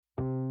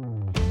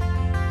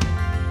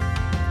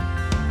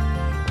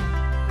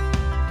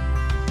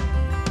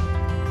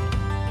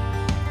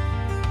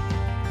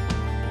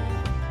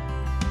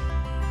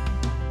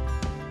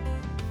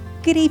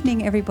Good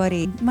evening,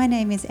 everybody. My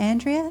name is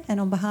Andrea, and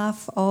on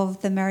behalf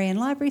of the Marion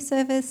Library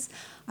Service,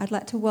 I'd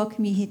like to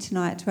welcome you here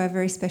tonight to our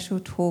very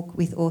special talk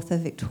with author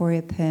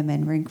Victoria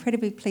Purman. We're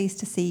incredibly pleased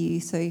to see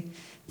you, so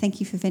thank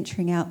you for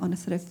venturing out on a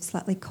sort of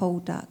slightly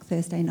cold, dark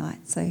Thursday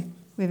night. So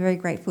we're very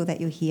grateful that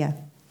you're here.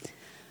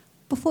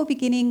 Before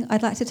beginning,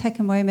 I'd like to take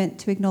a moment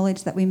to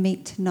acknowledge that we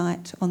meet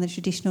tonight on the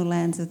traditional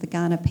lands of the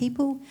Kaurna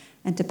people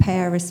and to pay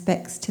our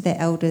respects to their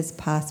elders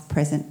past,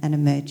 present and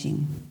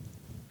emerging.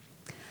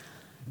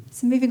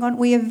 So moving on,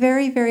 we are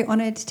very, very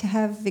honoured to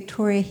have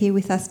Victoria here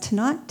with us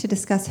tonight to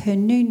discuss her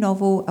new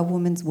novel, A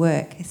Woman's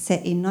Work,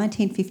 set in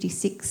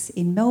 1956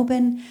 in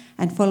Melbourne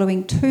and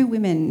following two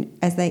women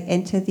as they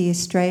enter the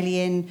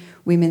Australian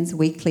Women's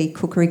Weekly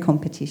Cookery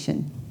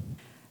Competition.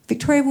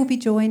 Victoria will be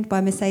joined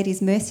by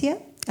Mercedes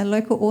Mercier, a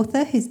local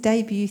author whose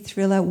debut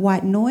thriller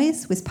White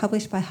Noise was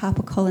published by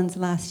HarperCollins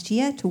last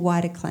year to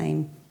wide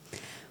acclaim.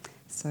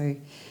 So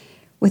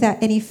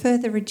without any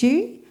further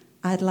ado,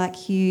 I'd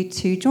like you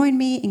to join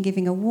me in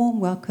giving a warm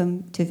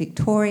welcome to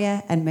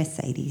Victoria and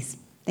Mercedes.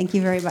 Thank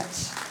you very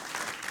much.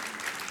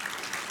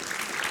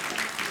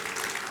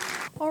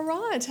 All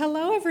right,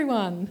 hello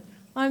everyone.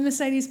 I'm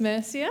Mercedes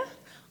Mercier.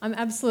 I'm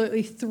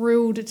absolutely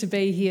thrilled to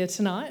be here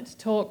tonight to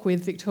talk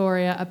with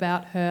Victoria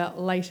about her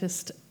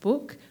latest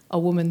book, A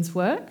Woman's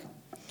Work.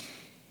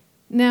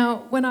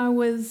 Now, when I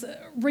was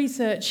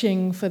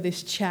researching for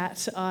this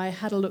chat, I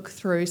had a look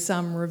through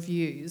some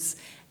reviews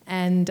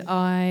and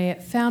I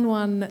found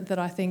one that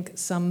I think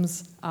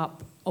sums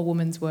up A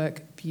Woman's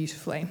Work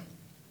beautifully.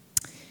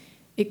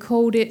 It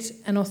called it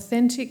an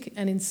authentic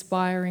and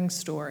inspiring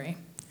story,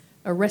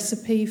 a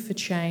recipe for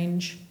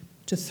change,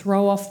 to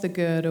throw off the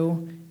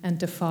girdle and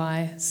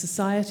defy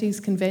society's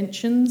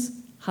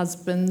conventions,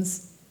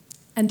 husbands,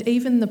 and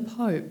even the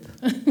Pope.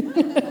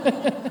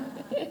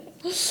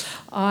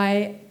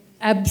 I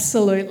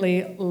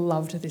absolutely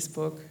loved this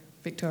book,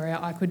 Victoria.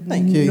 I could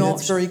Thank you,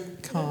 that's very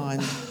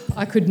kind.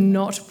 I could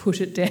not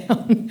put it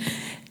down.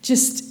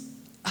 Just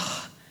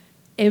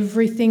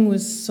everything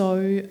was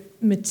so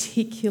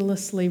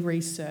meticulously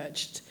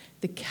researched.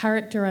 The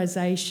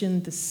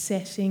characterisation, the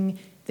setting,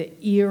 the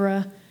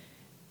era.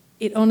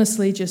 It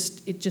honestly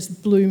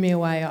just blew me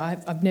away.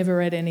 I've never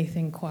read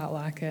anything quite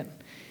like it.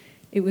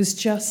 It was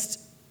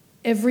just,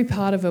 every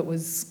part of it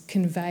was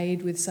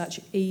conveyed with such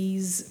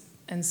ease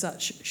and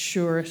such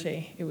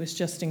surety. It was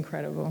just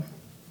incredible.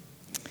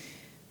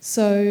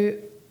 So,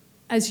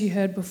 as you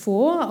heard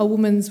before, A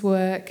Woman's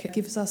Work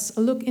gives us a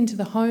look into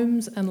the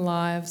homes and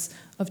lives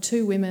of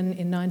two women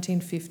in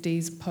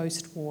 1950s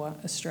post-war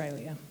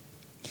Australia.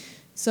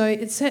 So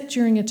it's set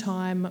during a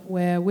time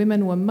where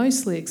women were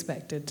mostly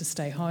expected to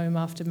stay home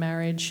after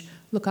marriage,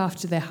 look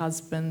after their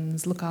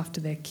husbands, look after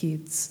their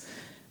kids.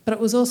 But it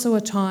was also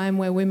a time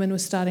where women were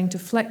starting to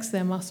flex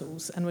their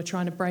muscles and were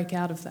trying to break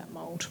out of that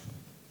mould.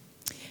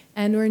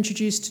 And we're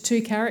introduced to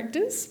two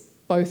characters,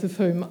 both of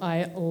whom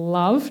I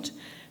loved.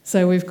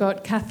 So we've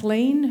got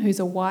Kathleen, who's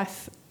a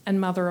wife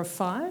and mother of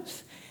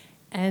 5,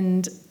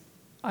 and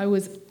I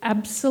was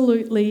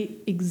absolutely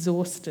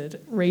exhausted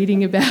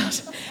reading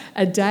about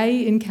a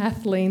day in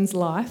Kathleen's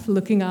life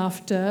looking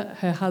after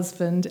her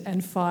husband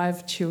and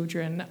 5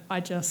 children. I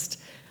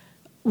just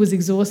was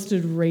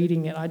exhausted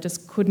reading it. I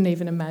just couldn't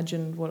even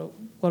imagine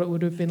what it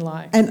would have been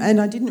like.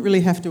 And I didn't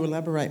really have to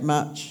elaborate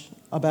much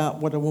about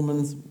what a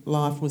woman's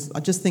life was. I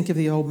just think of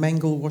the old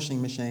Mangle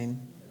washing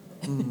machine.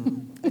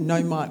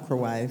 No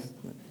microwave.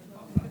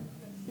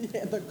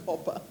 Yeah, the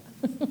copper.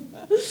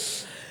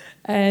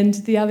 And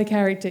the other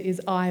character is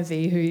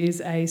Ivy, who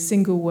is a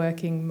single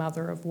working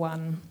mother of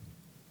 1.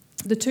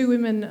 The two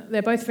women,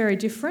 they're both very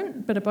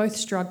different, but are both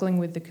struggling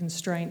with the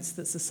constraints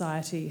that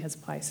society has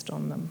placed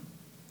on them.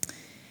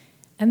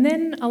 And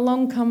then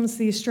along comes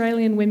the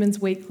Australian Women's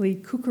Weekly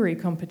Cookery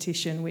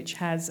Competition, which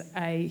has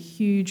a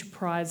huge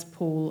prize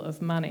pool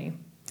of money.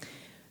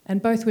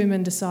 And both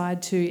women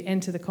decide to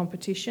enter the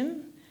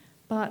competition,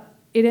 but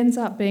it ends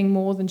up being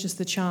more than just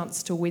the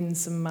chance to win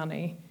some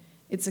money.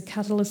 It's a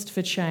catalyst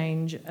for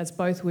change as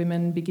both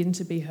women begin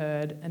to be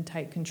heard and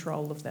take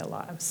control of their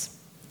lives.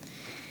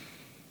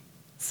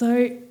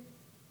 So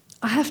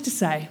I have to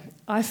say,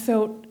 I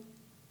felt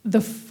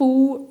the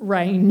full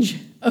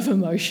range of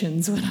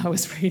emotions when I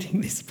was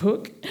reading this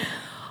book.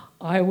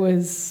 I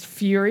was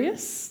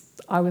furious,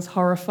 I was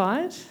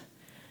horrified,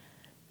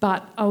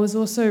 but I was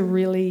also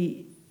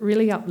really,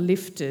 really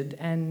uplifted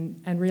and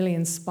really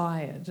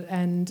inspired.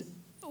 And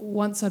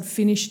once I'd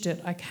finished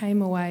it, I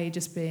came away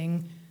just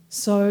being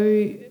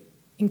so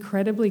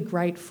incredibly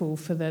grateful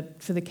for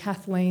the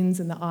Kathleens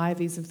and the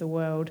Ivies of the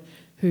world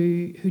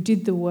who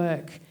did the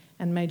work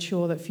and made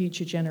sure that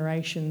future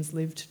generations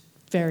lived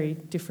very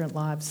different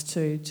lives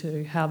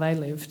to how they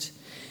lived.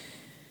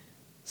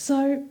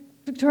 So,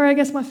 Victoria, I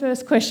guess my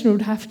first question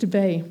would have to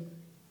be,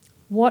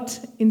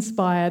 what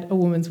inspired A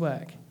Woman's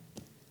Work?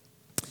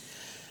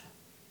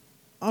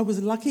 I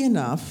was lucky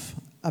enough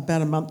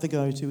about a month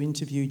ago to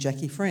interview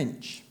Jackie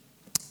French,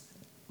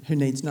 who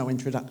needs no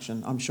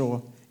introduction, I'm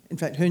sure. In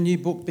fact, her new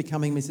book,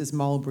 Becoming Mrs.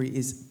 Mulberry,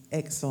 is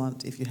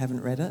excellent if you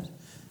haven't read it.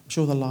 I'm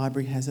sure the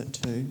library has it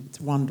too. It's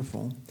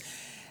wonderful.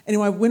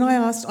 Anyway, when I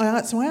asked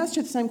her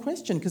the same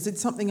question because it's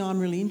something I'm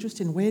really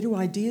interested in. Where do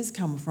ideas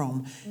come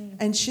from?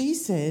 And she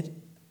said,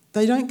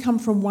 they don't come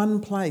from one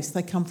place,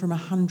 they come from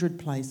 100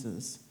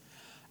 places.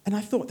 And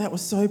I thought that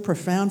was so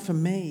profound for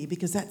me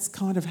because that's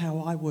kind of how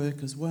I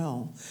work as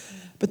well.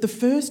 But the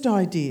first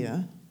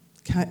idea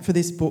for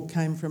this book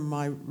came from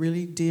my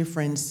really dear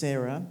friend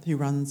Sarah, who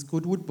runs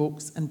Goodwood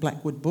Books and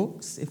Blackwood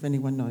Books, if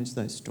anyone knows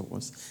those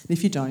stores. And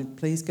if you don't,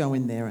 please go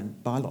in there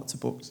and buy lots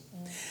of books.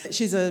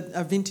 She's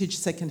a vintage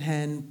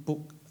second-hand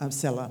book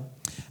seller.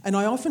 And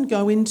I often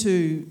go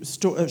into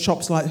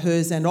shops like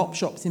hers and op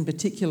shops in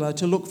particular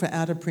to look for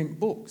out-of-print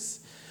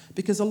books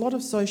because a lot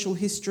of social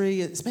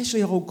history,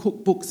 especially old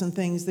cookbooks and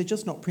things, they're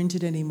just not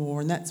printed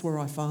anymore, and that's where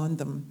I find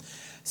them.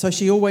 So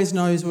she always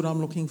knows what I'm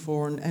looking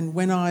for. And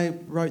when I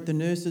wrote The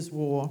Nurses'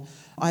 War,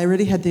 I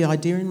already had the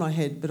idea in my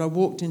head, but I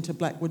walked into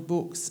Blackwood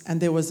Books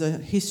and there was a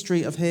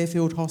history of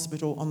Harefield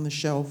Hospital on the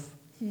shelf,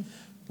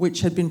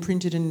 which had been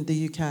printed in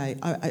the UK.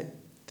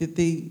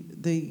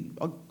 The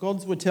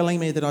gods were telling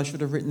me that I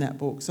should have written that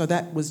book. So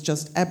that was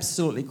just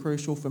absolutely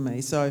crucial for me.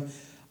 So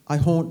I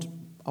haunt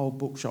old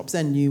bookshops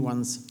and new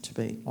ones, to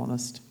be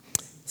honest.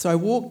 So I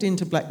walked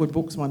into Blackwood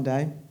Books one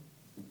day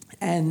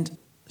and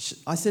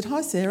I said,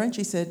 "Hi, Sarah," and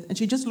she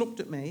just looked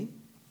at me.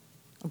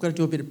 I've got to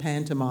do a bit of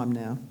pantomime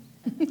now.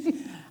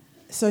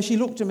 So she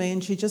looked at me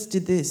and she just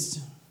did this.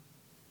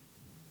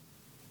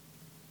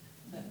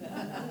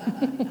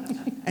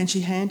 And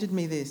she handed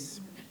me this.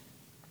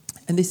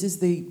 And this is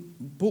the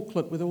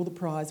booklet with all the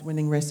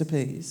prize-winning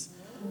recipes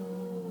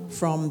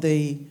from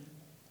the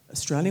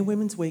Australian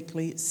Women's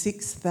Weekly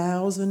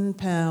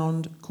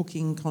 £6,000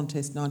 cooking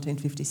contest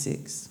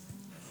 1956.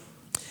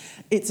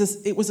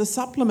 It was a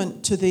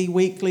supplement to the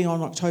weekly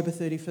on October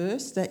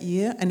 31st that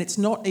year, and it's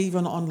not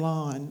even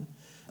online.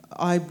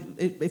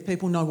 If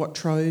people know what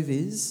Trove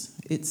is,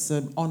 it's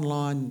an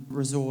online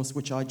resource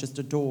which I just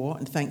adore,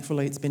 and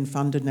thankfully it's been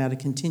funded now to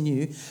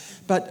continue.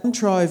 But on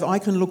Trove, I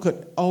can look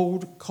at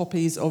old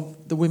copies of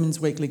the Women's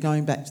Weekly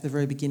going back to the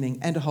very beginning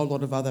and a whole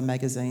lot of other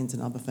magazines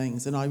and other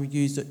things, and I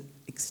used it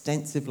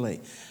extensively.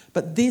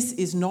 But this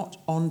is not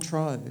on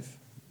Trove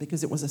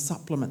because it was a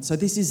supplement. So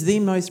this is the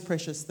most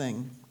precious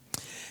thing.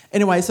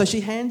 Anyway, so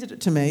she handed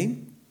it to me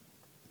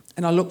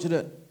and I looked at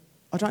it.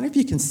 I don't know if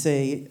you can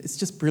see, it's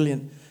just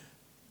brilliant.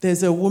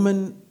 There's a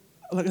woman,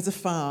 like it's a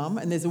farm,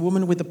 and there's a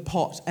woman with a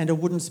pot and a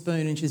wooden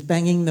spoon and she's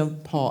banging the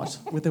pot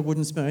with a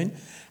wooden spoon.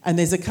 And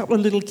there's a couple of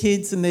little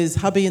kids and there's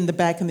hubby in the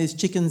back and there's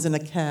chickens and a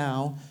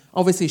cow.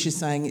 Obviously she's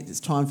saying it's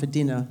time for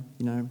dinner,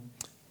 you know,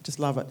 just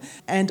love it.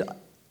 And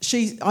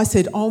I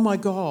said, "Oh my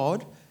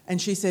God." And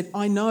she said,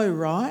 "I know,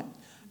 right?"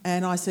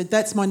 And I said,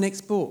 "That's my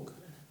next book."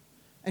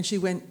 And she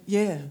went,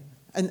 "Yeah."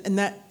 And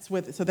that's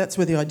where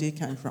the idea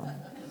came from.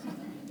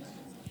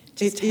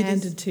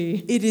 Handed to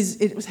you.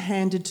 It was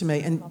handed to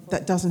me, and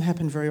that doesn't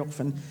happen very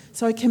often.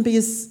 So it can be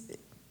as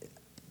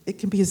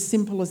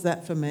simple as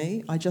that for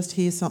me. I just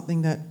hear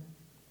something that,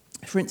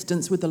 for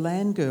instance, with the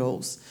Land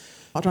Girls,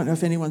 I don't know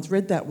if anyone's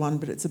read that one,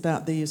 but it's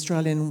about the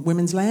Australian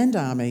Women's Land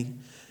Army.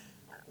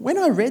 When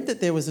I read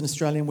that there was an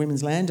Australian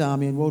Women's Land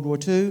Army in World War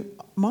II,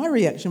 my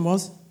reaction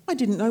was, I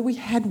didn't know we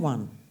had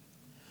one.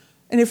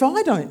 And if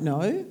I don't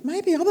know,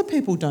 maybe other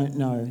people don't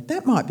know.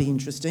 That might be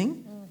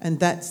interesting. And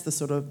that's the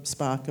sort of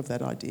spark of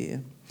that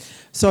idea.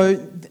 So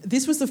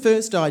this was the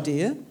first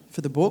idea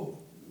for the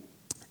book.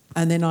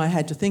 And then I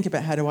had to think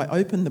about how do I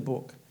open the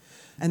book.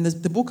 And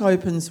the book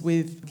opens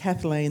with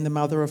Kathleen, the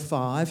mother of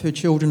 5. Her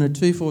children are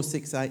 2, 4,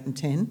 6, 8 and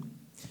 10.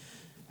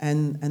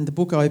 And the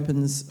book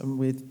opens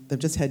with, they've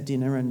just had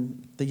dinner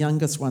and the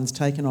youngest one's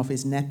taken off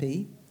his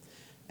nappy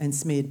and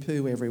smeared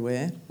poo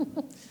everywhere.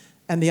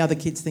 And the other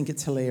kids think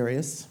it's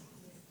hilarious.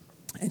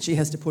 And she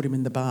has to put him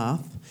in the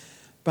bath.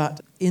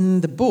 But in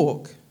the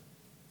book,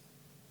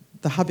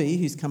 the hubby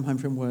who's come home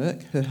from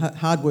work, her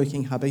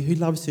hard-working hubby who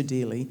loves her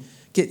dearly,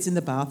 gets in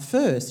the bath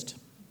first.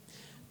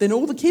 Then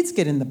all the kids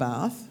get in the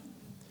bath,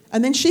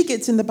 and then she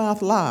gets in the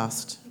bath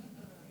last.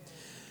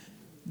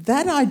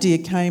 That idea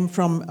came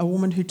from a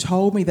woman who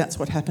told me that's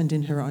what happened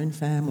in her own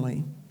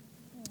family.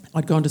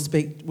 I'd gone to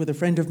speak with a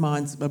friend of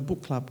mine's a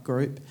book club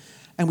group,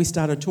 and we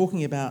started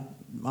talking about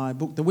my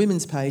book, The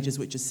Women's Pages,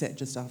 which is set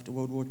just after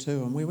World War II,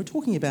 and we were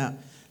talking about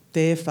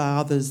their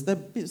fathers.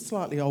 They're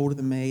slightly older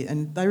than me,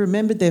 and they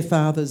remembered their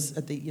fathers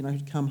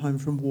who'd come home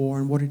from war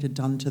and what it had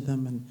done to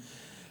them. And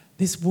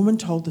this woman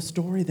told the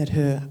story that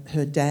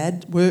her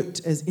dad worked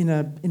in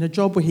a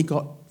job where he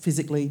got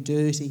physically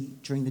dirty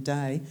during the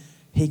day.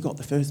 He got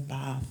the first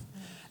bath,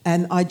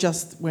 and I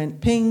just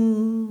went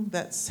ping.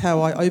 That's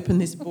how I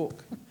opened this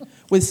book,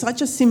 with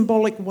such a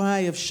symbolic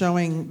way of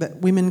showing that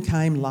women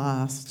came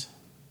last.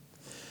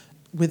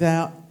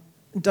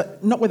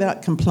 Not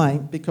without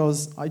complaint,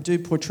 because I do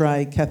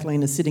portray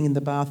Kathleen as sitting in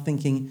the bath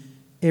thinking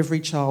every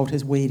child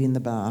has weed in the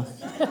bath.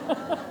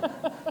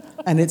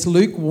 And it's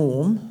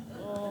lukewarm,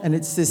 and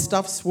there's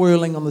stuff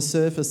swirling on the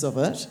surface of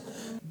it.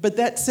 But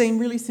that seemed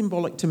really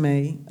symbolic to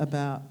me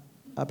about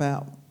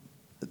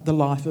the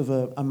life of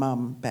a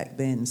mum back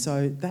then.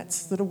 So that's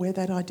sort of where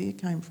that idea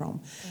came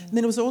from. And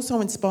then it was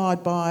also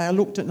inspired by, I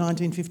looked at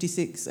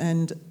 1956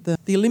 and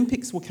the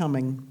Olympics were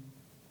coming.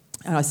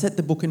 And I set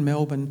the book in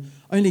Melbourne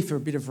only for a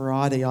bit of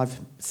variety. I've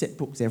set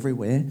books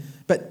everywhere,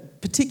 but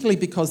particularly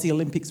because the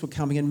Olympics were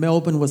coming and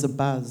Melbourne was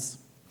abuzz.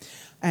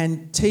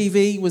 And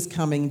TV was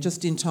coming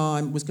just in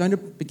time, was going to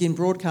begin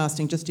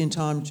broadcasting just in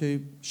time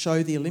to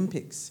show the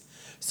Olympics.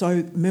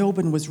 So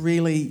Melbourne was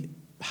really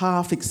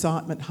half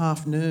excitement,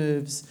 half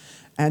nerves,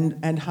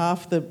 and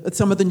half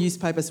some of the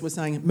newspapers were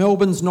saying,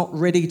 Melbourne's not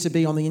ready to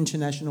be on the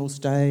international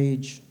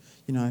stage,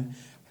 you know.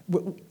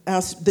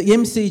 The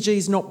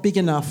MCG's not big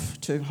enough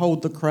to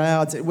hold the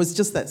crowds. It was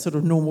just that sort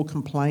of normal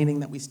complaining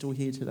that we still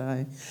hear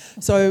today.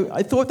 So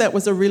I thought that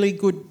was a really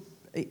good,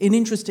 an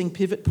interesting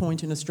pivot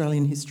point in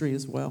Australian history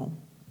as well.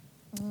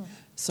 Oh.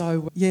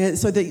 So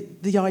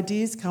the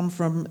ideas come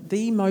from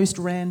the most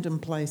random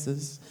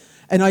places.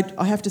 And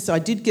I have to say, I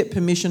did get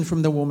permission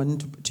from the woman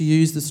to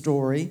use the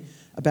story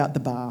about the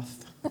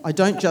bath. I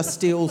don't just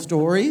steal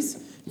stories.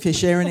 If you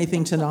share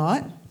anything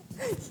tonight...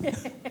 Yeah.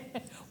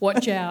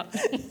 Watch out.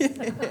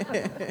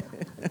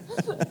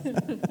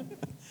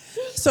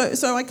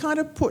 So I kind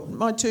of put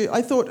my two...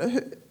 I thought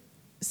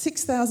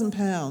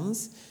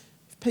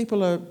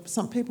 £6,000,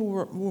 some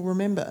people will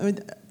remember, I mean,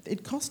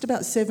 it cost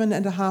about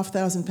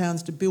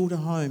 £7,500 to build a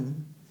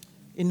home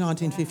in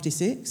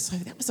 1956. Wow.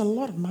 So that was a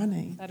lot of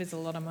money. That is a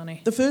lot of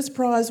money. The first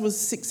prize was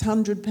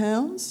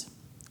 £600,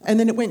 and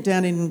then it went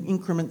down in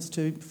increments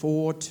to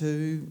 £4,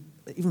 £2,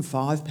 even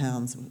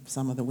 £5,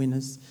 some of the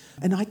winners.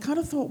 And I kind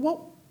of thought,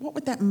 what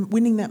would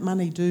winning that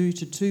money do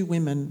to two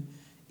women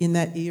in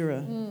that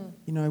era?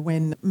 You know,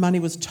 when money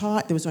was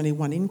tight, there was only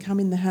one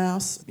income in the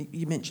house.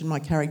 You mentioned my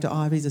character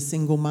Ivy's a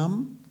single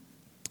mum.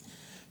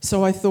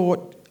 So I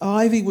thought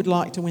Ivy would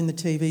like to win the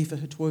TV for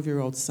her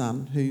 12-year-old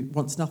son, who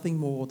wants nothing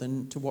more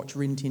than to watch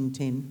Rin Tin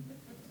Tin.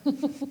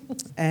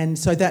 And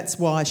so that's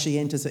why she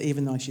enters it,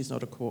 even though she's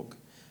not a cook.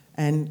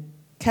 And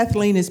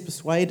Kathleen is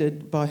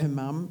persuaded by her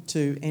mum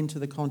to enter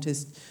the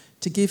contest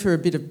to give her a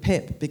bit of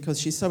pep because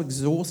she's so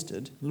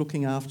exhausted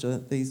looking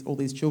after all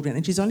these children.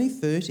 And she's only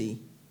 30.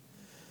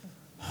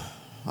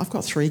 I've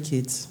got 3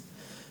 kids.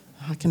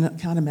 I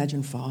can't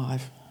imagine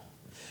 5.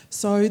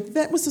 So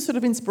that was the sort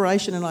of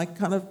inspiration, and I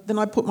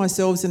put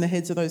myself in the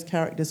heads of those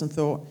characters and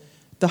thought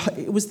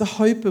it was the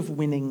hope of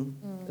winning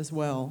as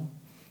well.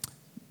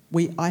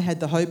 I had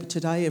the hope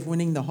today of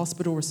winning the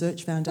Hospital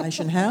Research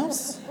Foundation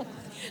house.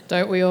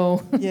 Don't we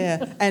all?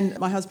 Yeah, and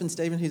my husband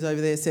Stephen, who's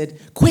over there, said,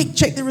 "Quick,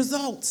 check the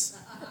results."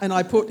 And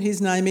I put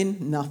his name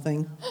in,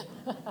 nothing.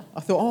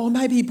 I thought,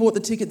 maybe he bought the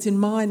tickets in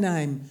my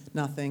name,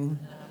 nothing.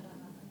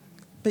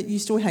 But you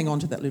still hang on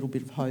to that little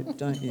bit of hope,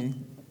 don't you?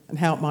 And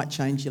how it might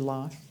change your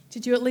life.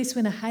 Did you at least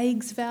win a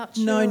Hague's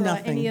voucher? No, or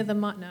nothing. Any of them?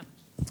 No.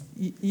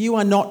 You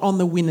are not on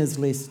the winners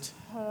list.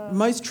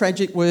 Most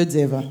tragic words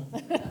ever.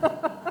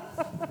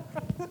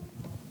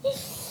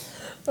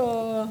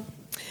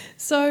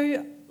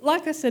 So,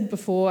 like I said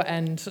before,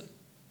 and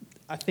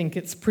I think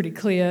it's pretty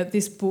clear,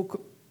 this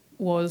book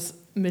was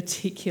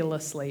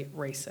meticulously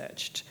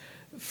researched,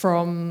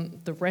 from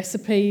the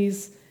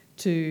recipes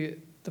to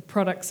the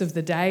products of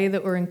the day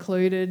that were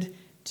included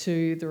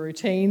to the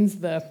routines,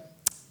 the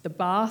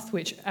bath,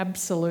 which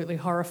absolutely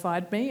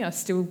horrified me. I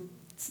still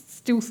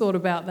thought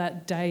about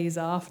that days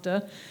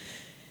after.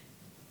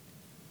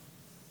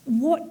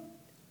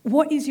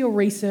 What is your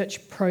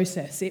research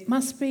process? It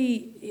must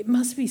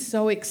be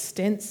so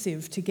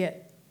extensive to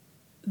get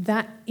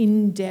that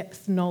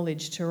in-depth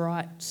knowledge to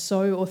write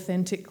so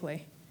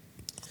authentically.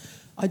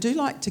 I do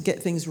like to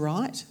get things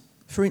right.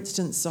 For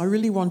instance, I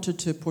really wanted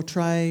to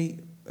portray...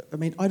 I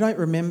mean, I don't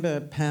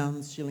remember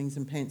pounds, shillings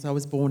and pence. I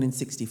was born in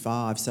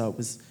 65, so it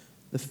was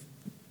the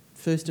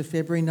 1st of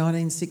February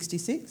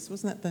 1966.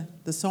 Wasn't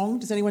that the song?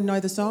 Does anyone know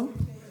the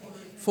song?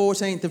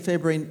 14th of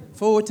February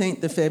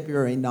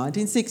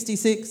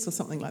 1966 or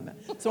something like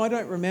that. So I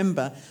don't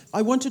remember.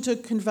 I wanted to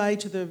convey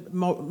to the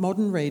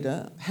modern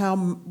reader how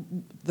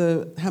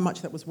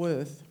much that was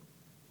worth.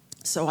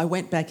 So I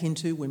went back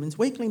into women's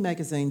weekly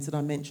magazines that I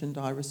mentioned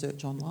I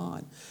research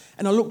online,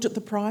 and I looked at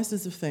the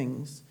prices of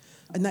things.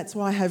 And that's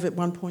why I have at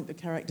one point the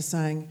character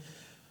saying,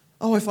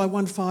 if I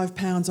won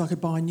 £5 I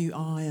could buy a new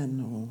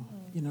iron, or,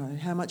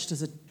 how much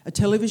does a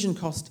television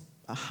cost?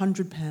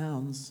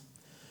 £100.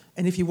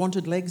 And if you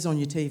wanted legs on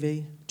your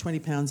TV,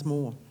 £20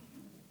 more.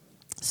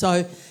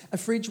 So a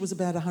fridge was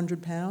about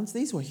 £100.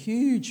 These were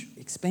huge,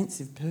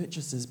 expensive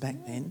purchases back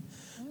then.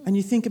 And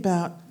you think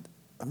about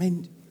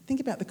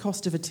the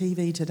cost of a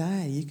TV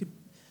today. You could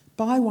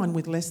buy one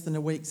with less than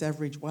a week's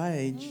average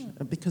wage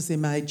because they're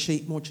made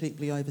more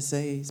cheaply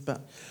overseas.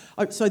 But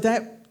so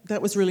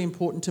that was really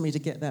important to me to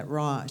get that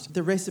right.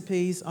 The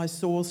recipes I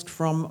sourced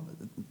from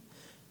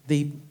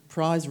the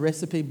prize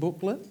recipe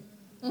booklet.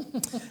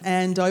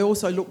 And I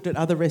also looked at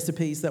other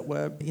recipes that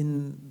were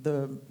in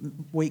the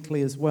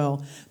weekly as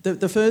well.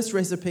 The first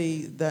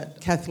recipe that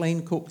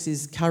Kathleen cooks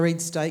is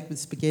curried steak with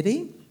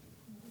spaghetti.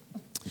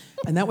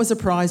 And that was a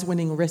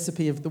prize-winning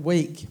recipe of the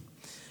week.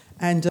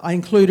 And I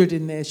included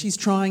in there, she's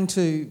trying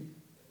to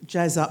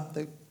jazz up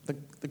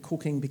the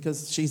cooking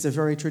because she's a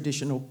very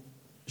traditional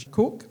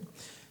cook.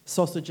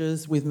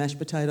 Sausages with mashed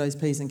potatoes,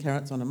 peas and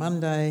carrots on a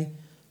Monday.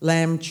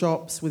 Lamb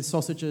chops with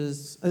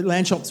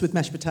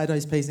mashed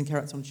potatoes, peas and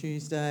carrots on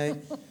Tuesday.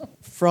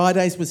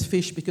 Fridays was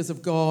fish because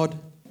of God.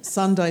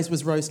 Sundays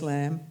was roast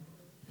lamb.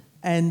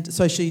 And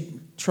so she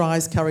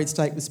tries curried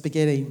steak with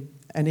spaghetti.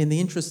 And in the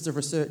interests of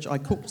research, I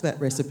cooked that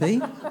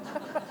recipe.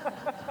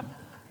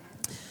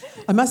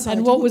 I must say,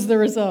 and what was the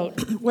result?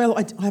 Well,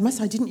 I must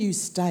say I didn't use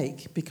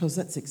steak because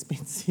that's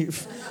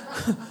expensive.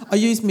 I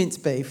used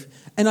minced beef.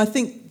 And I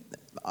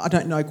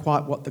don't know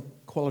quite what the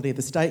quality of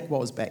the steak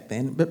was back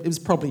then, but it was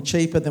probably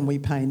cheaper than we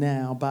pay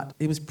now, but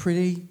it was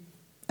pretty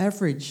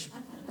average,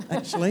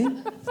 actually.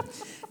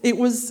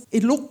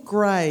 It looked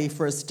grey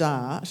for a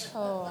start.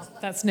 Oh,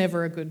 that's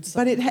never a good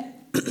sign.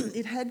 But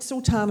it had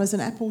sultanas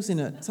and apples in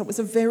it, so it was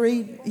a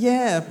very,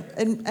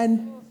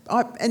 and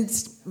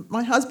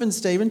my husband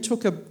Stephen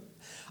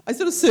I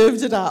sort of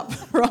served it up,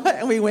 right,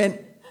 and we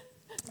went,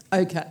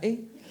 okay,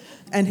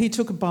 and he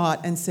took a bite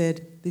and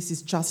said, "This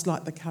is just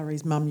like the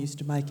curries Mum used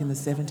to make in the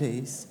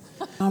 70s."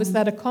 Was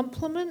that a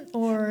compliment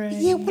or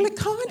Yeah, well, it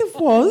kind of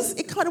was.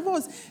 It kind of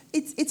was.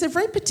 It's a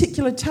very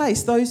particular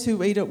taste. Those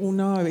who eat it will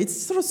know. It's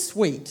sort of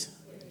sweet,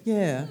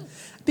 yeah,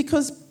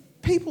 because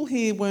people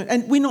here weren't,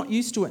 and we're not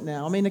used to it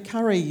now. I mean, a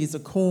curry is a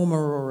korma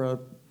or a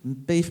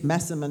beef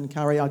massaman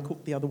curry I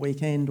cooked the other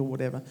weekend or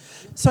whatever.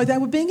 So they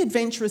were being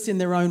adventurous in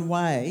their own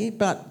way,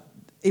 but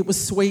it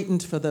was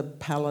sweetened for the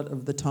palate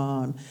of the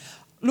time.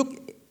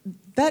 Look,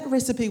 that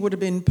recipe would have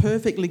been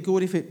perfectly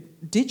good if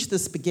it ditched the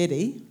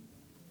spaghetti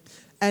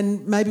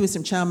and maybe with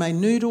some chow mein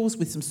noodles,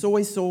 with some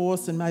soy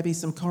sauce and maybe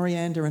some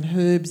coriander and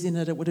herbs in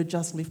it. It would have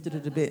just lifted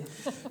it a bit,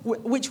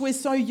 which we're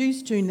so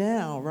used to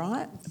now,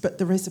 right? But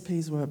the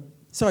recipes were...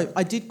 So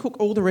I did cook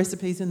all the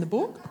recipes in the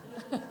book.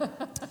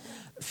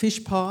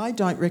 Fish pie,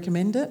 don't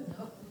recommend it.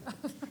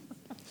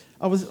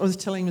 I was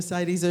telling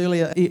Mercedes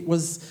earlier, it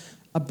was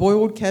a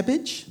boiled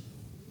cabbage,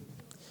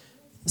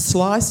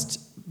 sliced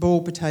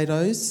boiled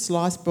potatoes,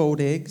 sliced boiled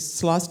eggs,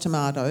 sliced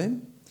tomato,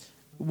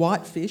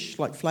 white fish,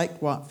 like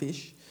flaked white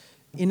fish,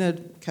 in a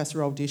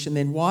casserole dish, and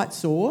then white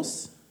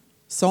sauce,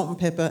 salt and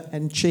pepper,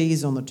 and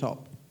cheese on the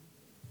top.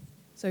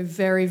 So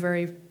very,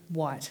 very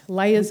white.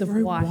 Layers of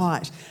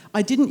white.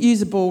 I didn't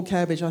use a boiled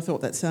cabbage. I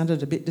thought that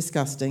sounded a bit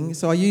disgusting.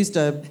 So I used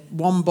a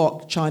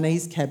Wombok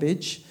Chinese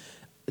cabbage.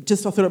 I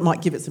thought it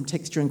might give it some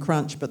texture and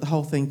crunch, but the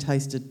whole thing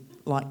tasted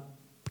like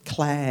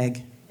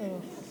clag.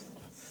 Oh.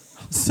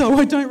 So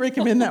I don't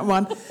recommend that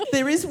one.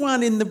 There is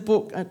one in the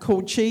book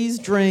called Cheese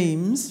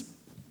Dreams,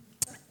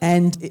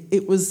 and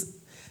it was...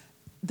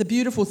 The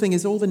beautiful thing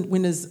is all the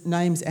winners'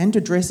 names and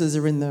addresses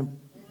are in the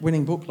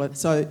winning booklet.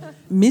 So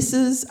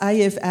Mrs.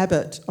 A.F.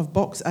 Abbott of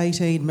Box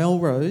 18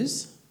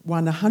 Melrose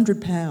won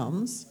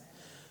 £100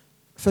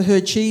 for her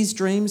Cheese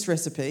Dreams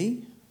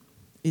recipe.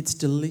 It's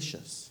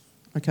delicious.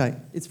 Okay,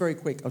 it's very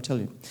quick, I'll tell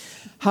you.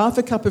 Half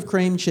a cup of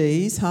cream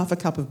cheese, half a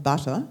cup of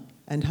butter,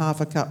 and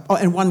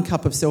and 1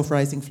 cup of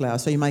self-raising flour.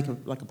 So you make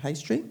like a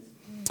pastry.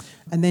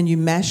 And then you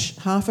mash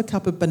half a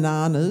cup of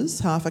bananas,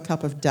 half a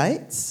cup of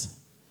dates,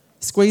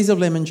 squeeze of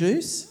lemon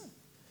juice,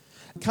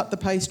 cut the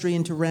pastry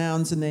into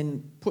rounds and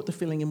then put the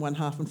filling in one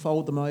half and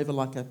fold them over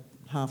like a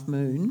half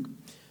moon.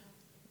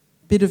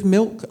 Bit of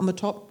milk on the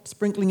top,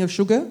 sprinkling of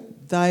sugar.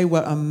 They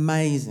were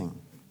amazing.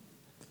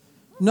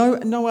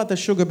 No other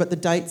sugar, but the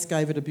dates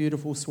gave it a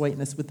beautiful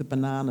sweetness with the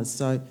bananas.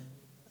 So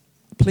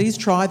please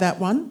try that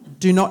one.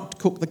 Do not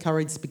cook the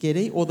curried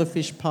spaghetti or the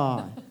fish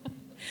pie.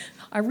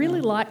 I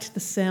really liked the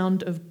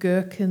sound of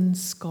gherkin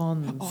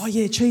scones. Oh,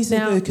 yeah, cheese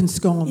and gherkin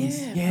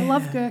scones. Yeah, I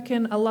love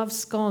gherkin. I love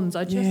scones.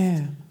 I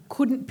just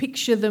couldn't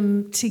picture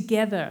them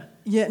together.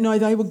 Yeah, no,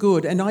 they were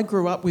good. And I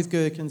grew up with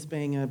gherkins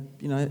being a,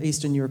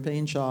 Eastern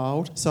European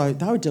child. So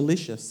they were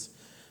delicious.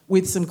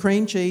 With some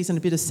cream cheese and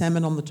a bit of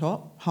salmon on the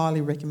top, highly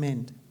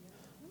recommend.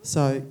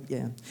 So,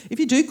 yeah. If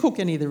you do cook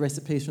any of the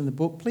recipes from the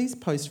book, please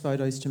post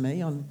photos to me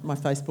on my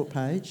Facebook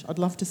page. I'd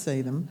love to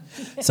see them.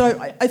 So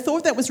I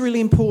thought that was really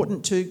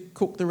important to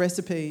cook the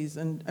recipes,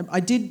 and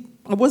I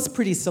was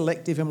pretty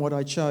selective in what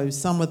I chose.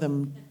 Some of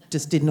them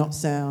just did not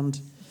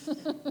sound...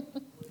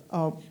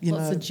 Lots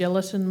of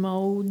gelatin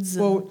moulds.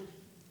 Well,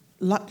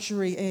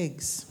 luxury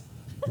eggs.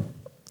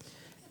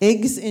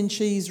 Eggs and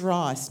cheese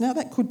rice. Now,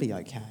 that could be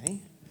okay.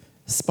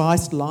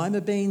 Spiced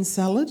lima bean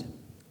salad.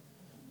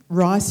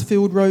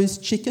 Rice-filled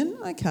roast chicken.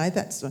 Okay,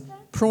 that's a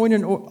prawn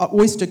and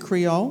oyster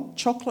creole.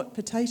 Chocolate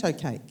potato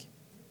cake.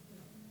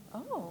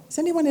 Oh. Has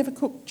anyone ever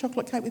cooked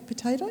chocolate cake with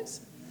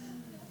potatoes?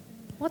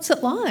 What's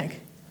it like?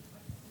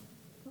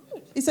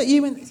 Is that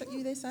you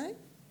there saying?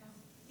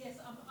 Yes,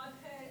 I've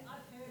heard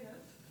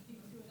of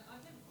people doing it.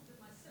 I've never cooked it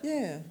myself.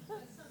 Yeah.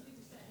 Some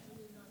people say it's a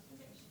really nice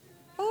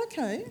texture.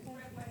 Okay.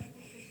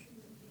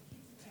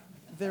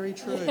 Very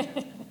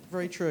true.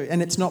 Very true.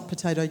 And it's not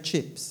potato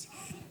chips.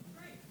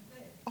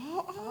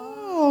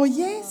 Oh,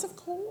 yes, of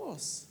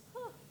course.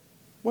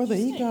 Well, there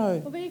you go.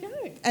 Well, there you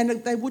go.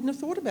 And they wouldn't have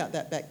thought about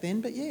that back then,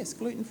 but yes,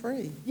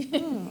 gluten-free.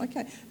 Oh,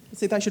 okay.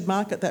 See, they should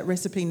market that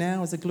recipe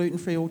now as a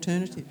gluten-free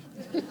alternative.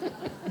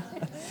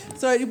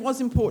 So it was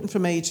important for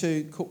me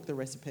to cook the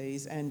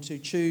recipes and to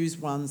choose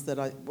ones that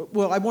I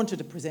wanted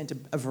to present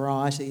a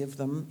variety of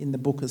them in the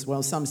book as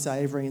well, some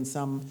savoury and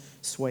some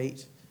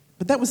sweet.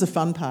 But that was the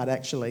fun part,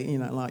 actually,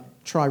 like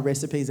try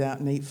recipes out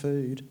and eat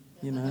food,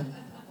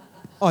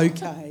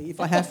 Okay, if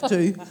I have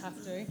to. I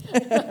have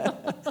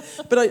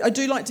to. But I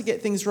do like to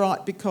get things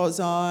right because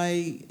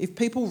if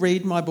people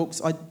read my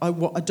books, I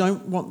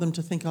don't want them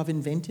to think I've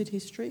invented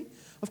history.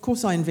 Of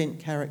course I invent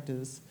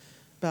characters,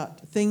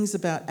 but things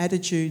about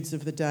attitudes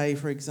of the day,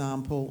 for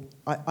example,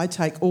 I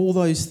take all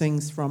those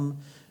things from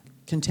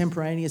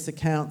contemporaneous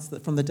accounts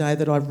from the day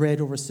that I've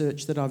read or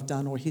research that I've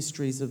done or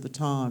histories of the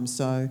time.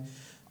 So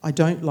I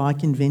don't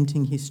like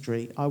inventing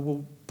history. I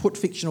will put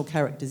fictional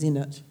characters in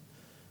it,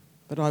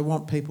 but I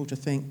want people to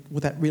think,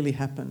 well, that really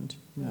happened,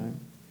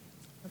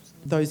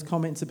 Those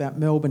comments about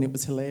Melbourne, it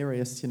was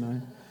hilarious,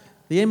 The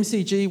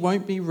MCG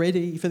won't be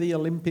ready for the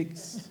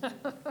Olympics.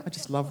 I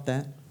just loved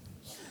that.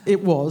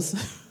 It was.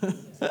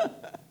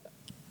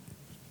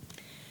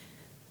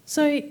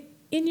 So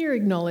in your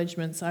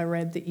acknowledgements, I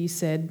read that you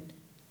said,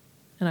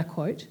 and I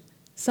quote,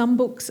 "Some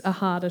books are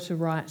harder to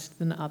write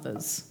than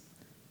others.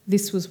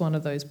 This was one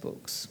of those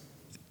books."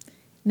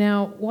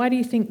 Now, why do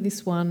you think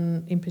this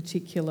one in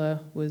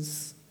particular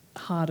was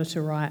harder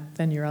to write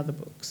than your other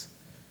books?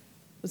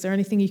 Was there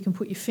anything you can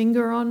put your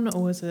finger on,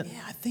 or was it...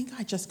 Yeah, I think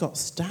I just got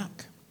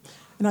stuck.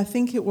 And I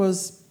think it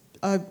was...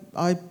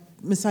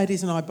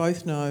 Mercedes and I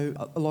both know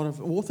a lot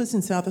of authors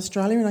in South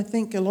Australia, and I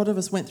think a lot of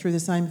us went through the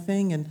same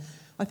thing, and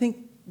I think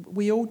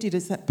we all did.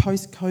 It's that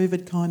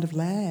post-COVID kind of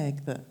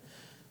lag that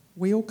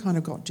we all kind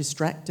of got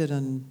distracted,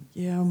 and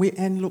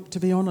look, to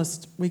be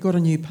honest, we got a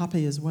new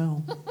puppy as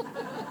well.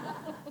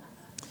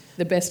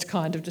 The best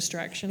kind of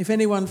distraction. If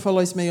anyone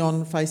follows me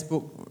on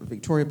Facebook,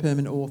 Victoria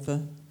Purman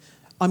author,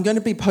 I'm going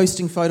to be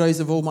posting photos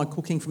of all my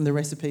cooking from the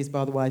recipes,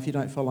 by the way, if you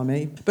don't follow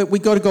me. But we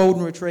got a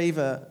golden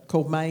retriever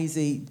called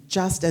Maisie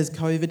just as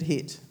COVID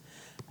hit.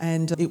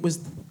 And it was,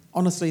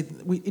 honestly,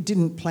 it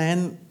didn't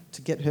plan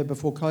to get her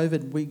before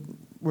COVID. We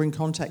were in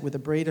contact with a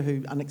breeder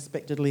who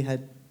unexpectedly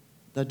had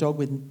a dog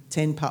with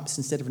 10 pups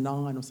instead of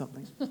 9 or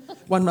something.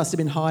 One must have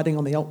been hiding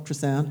on the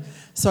ultrasound.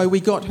 So we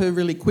got her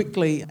really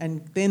quickly,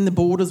 and then the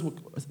borders were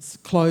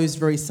closed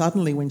very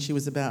suddenly when she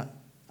was about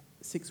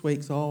 6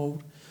 weeks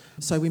old.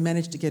 So we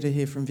managed to get her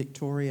here from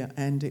Victoria,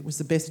 and it was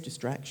the best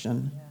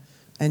distraction. Yeah.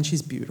 And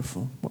she's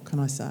beautiful. What can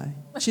I say?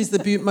 She's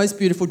the most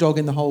beautiful dog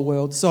in the whole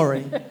world.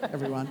 Sorry,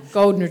 everyone.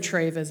 Golden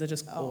retrievers are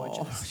just gorgeous.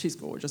 Oh, she's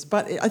gorgeous.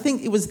 But I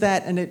think it was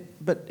that,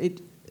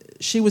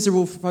 she was a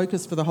real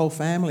focus for the whole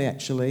family,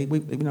 actually.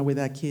 With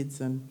our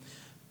kids, and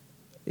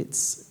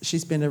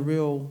she's been a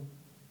real,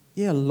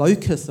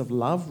 locus of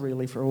love,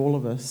 really, for all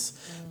of us.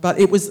 But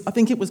I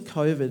think it was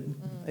COVID.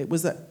 It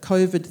was that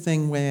COVID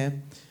thing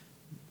where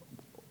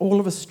all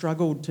of us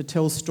struggled to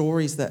tell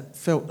stories that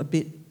felt a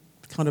bit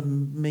kind of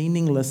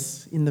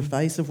meaningless in the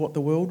face of what the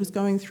world was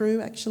going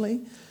through,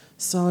 actually.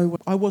 So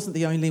I wasn't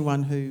the only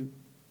one who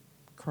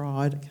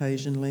cried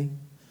occasionally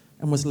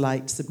and was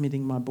late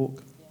submitting my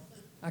book.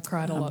 I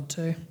cried a lot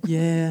too.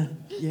 Yeah.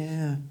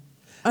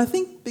 I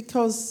think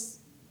because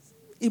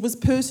it was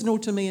personal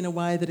to me in a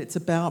way that it's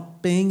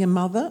about being a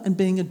mother and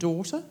being a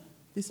daughter,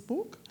 this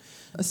book.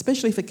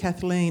 Especially for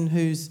Kathleen,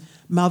 whose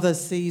mother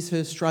sees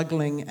her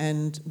struggling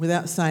and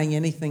without saying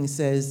anything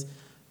says,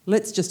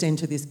 let's just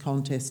enter this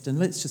contest and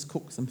let's just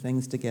cook some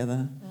things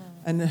together.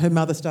 And her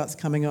mother starts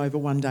coming over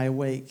one day a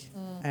week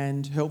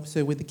and helps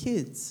her with the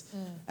kids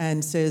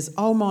and says,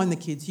 I'll mind the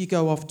kids, you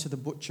go off to the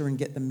butcher and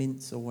get the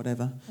mince or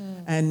whatever.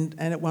 And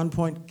at one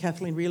point,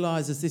 Kathleen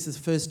realises this is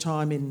the first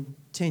time in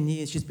 10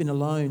 years she's been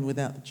alone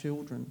without the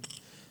children.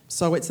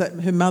 So it's that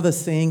her mother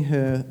seeing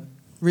her,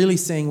 really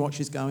seeing what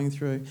she's going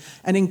through.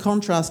 And in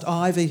contrast,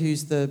 Ivy,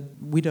 who's the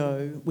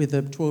widow with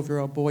a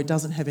 12-year-old boy,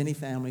 doesn't have any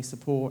family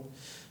support.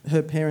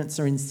 Her parents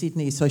are in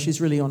Sydney, so she's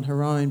really on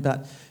her own,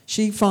 but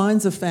she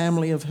finds a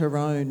family of her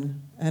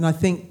own. And I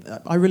think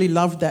I really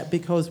loved that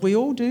because we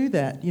all do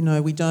that. You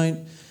know, we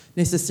don't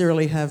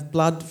necessarily have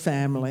blood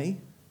family.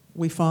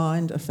 We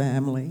find a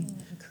family.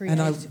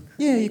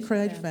 You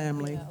create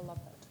family. Yeah, I love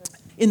that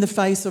too. In the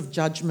face of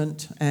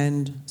judgment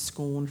and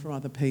scorn from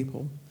other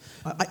people.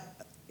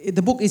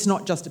 The book is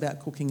not just about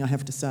cooking, I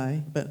have to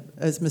say, but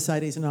as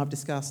Mercedes and I have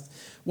discussed,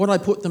 what I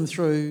put them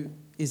through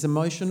is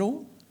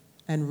emotional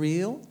and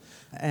real,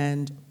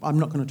 and I'm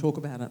not going to talk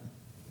about it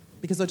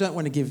because I don't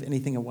want to give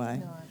anything away.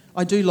 No.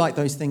 I do like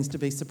those things to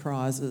be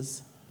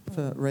surprises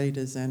for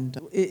readers and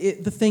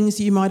the things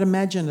you might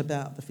imagine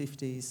about the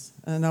 50s.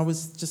 And I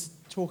was just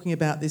talking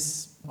about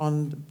this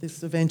on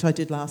this event I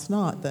did last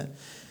night, that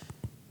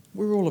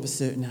we're all of a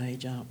certain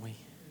age, aren't we?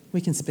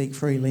 We can speak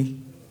freely.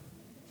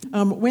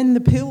 When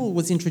the pill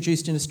was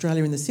introduced in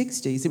Australia in the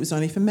 60s, it was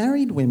only for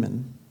married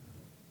women,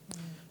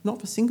 not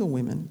for single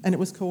women. And it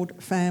was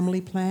called family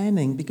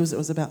planning because it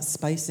was about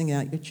spacing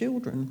out your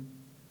children.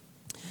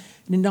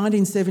 And in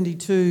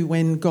 1972,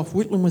 when Gough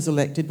Whitlam was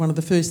elected, one of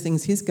the first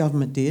things his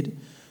government did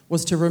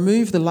was to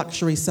remove the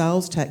luxury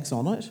sales tax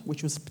on it,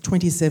 which was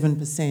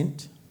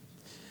 27%,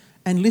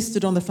 and list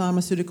it on the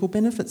pharmaceutical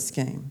benefits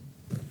scheme.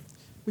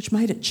 which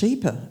made it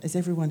cheaper, as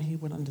everyone here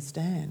would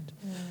understand.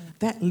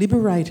 That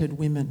liberated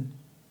women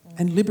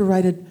and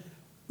liberated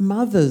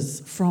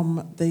mothers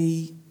from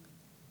the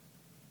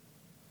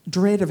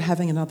dread of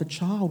having another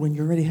child when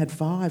you already had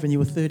 5 and you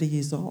were 30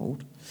 years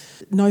old.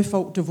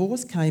 No-fault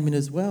divorce came in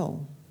as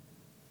well,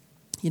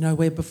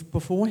 where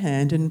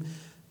beforehand, and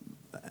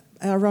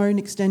our own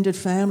extended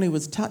family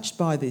was touched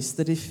by this,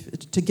 that if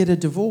to get a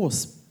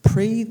divorce,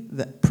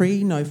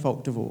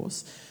 pre-no-fault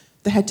divorce,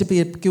 there had to be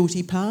a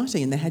guilty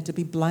party and there had to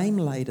be blame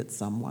laid at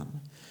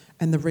someone.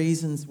 And the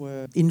reasons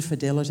were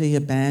infidelity,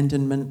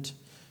 abandonment,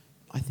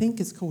 I think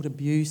it's called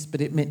abuse,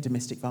 but it meant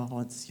domestic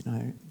violence,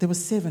 There were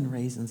 7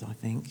 reasons, I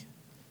think.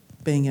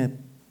 Being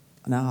an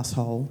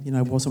asshole,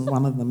 wasn't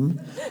one of them.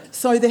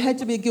 So there had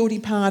to be a guilty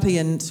party,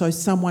 and so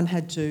someone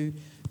had to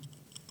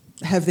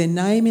have their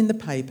name in the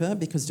paper,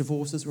 because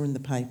divorces were in the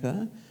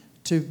paper,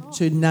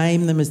 to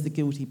name them as the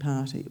guilty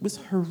party. It was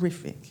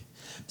horrific.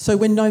 So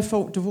when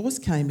no-fault divorce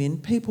came in,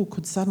 people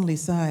could suddenly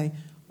say,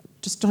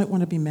 just don't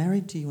want to be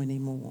married to you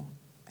anymore.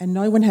 And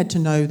no one had to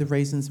know the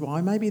reasons why.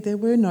 Maybe there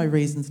were no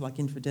reasons like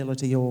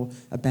infidelity or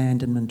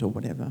abandonment or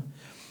whatever.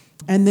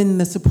 And then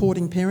the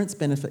supporting parents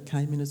benefit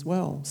came in as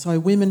well. So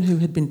women who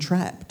had been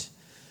trapped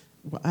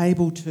were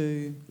able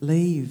to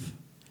leave.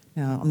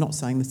 Now, I'm not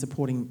saying the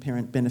supporting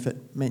parent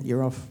benefit meant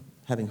you're off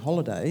having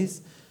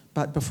holidays,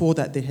 but before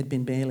that there had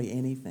been barely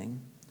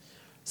anything.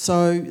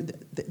 So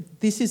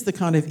this is the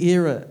kind of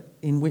era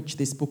in which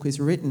this book is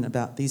written,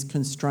 about these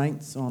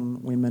constraints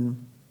on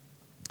women.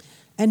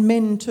 And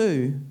men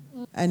too.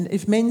 And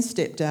if men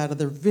stepped out of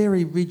the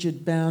very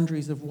rigid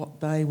boundaries of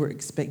what they were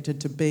expected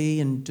to be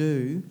and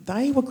do,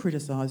 they were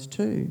criticised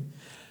too.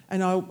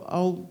 And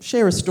I'll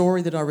share a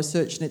story that I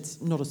researched, and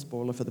it's not a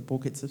spoiler for the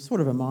book, it's a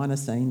sort of a minor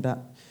scene, but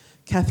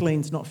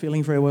Kathleen's not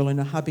feeling very well and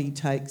her hubby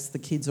takes the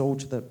kids all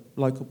to the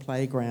local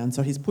playground.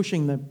 So he's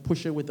pushing the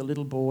pusher with the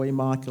little boy,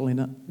 Michael, in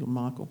it, little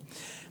Michael.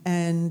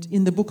 And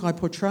in the book I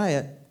portray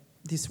it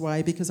this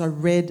way because I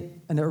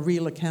read a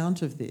real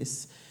account of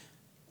this.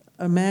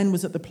 A man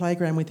was at the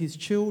playground with his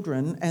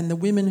children and the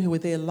women who were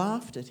there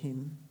laughed at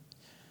him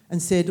and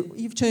said,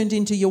 "You've turned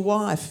into your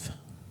wife."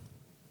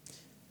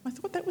 I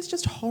thought that was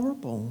just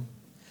horrible.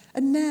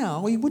 And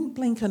now you wouldn't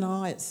blink an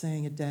eye at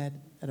seeing a dad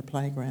at a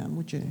playground,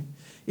 would you?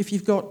 If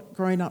you've got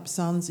grown-up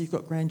sons, you've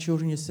got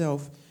grandchildren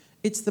yourself,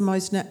 it's the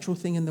most natural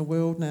thing in the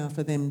world now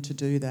for them to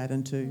do that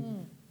and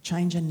to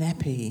change a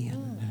nappy.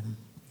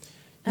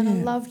 And I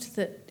loved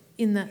that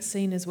in that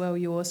scene as well,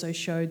 you also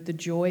showed the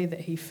joy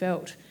that he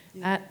felt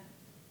at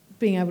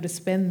being able to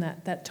spend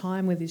that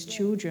time with his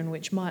children,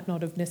 which might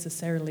not have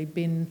necessarily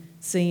been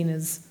seen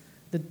as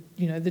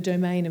the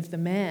domain of the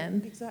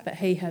man, but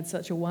he had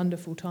such a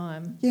wonderful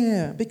time.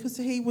 Yeah, because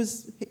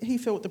he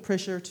felt the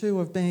pressure too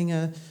of being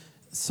a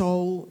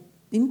sole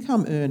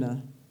income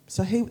earner.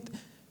 So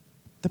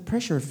the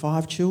pressure of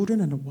 5 children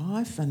and a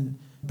wife and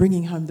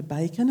bringing home the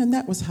bacon, and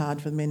that was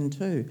hard for men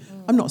too.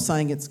 I'm not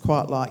saying it's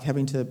quite like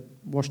having to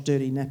wash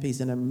dirty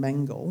nappies in a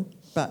mangle,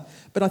 but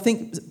I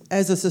think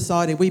as a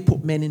society we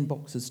put men in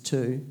boxes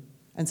too,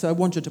 and so I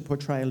wanted to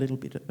portray a little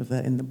bit of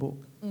that in the book.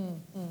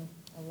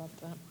 I love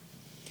that.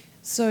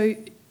 So,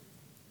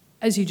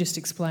 as you just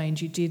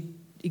explained, you did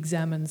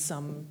examine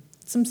some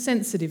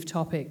sensitive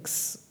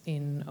topics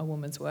in a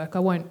woman's work. I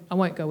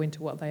won't go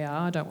into what they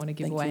are. I don't want to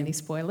give away any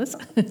spoilers.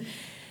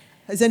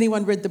 Has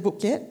anyone read the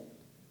book yet?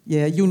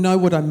 Yeah, you'll know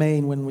what I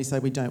mean when we say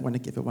we don't want to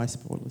give away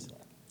spoilers.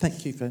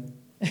 Thank you for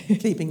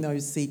keeping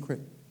those secret.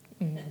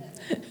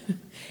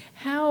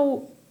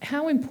 How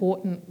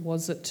important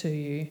was it to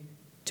you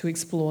to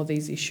explore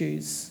these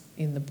issues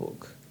in the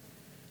book?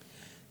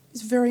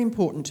 It's very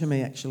important to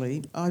me,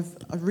 actually. I've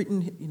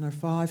written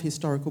 5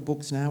 historical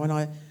books now, and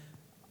I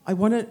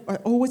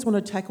always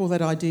want to tackle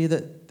that idea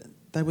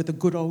that they were the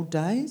good old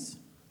days.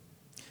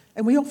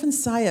 And we often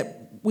say it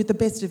with the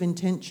best of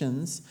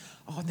intentions.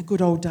 Oh, in the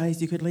good old days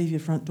you could leave your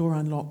front door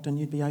unlocked and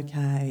you'd be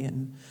okay.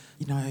 And,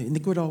 in the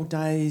good old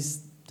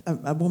days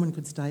a woman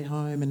could stay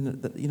home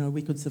and,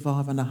 we could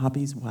survive on a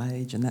hubby's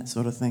wage and that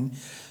sort of thing.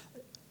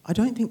 I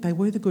don't think they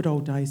were the good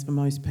old days for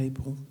most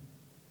people.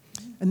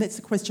 And that's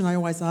the question I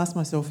always ask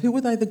myself. Who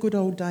were they the good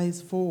old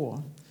days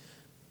for?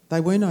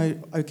 They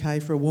weren't okay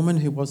for a woman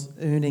who was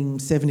earning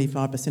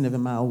 75% of a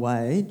male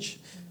wage,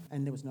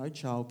 and there was no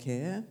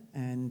childcare,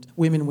 and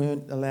women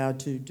weren't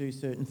allowed to do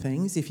certain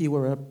things. If you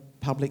were a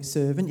public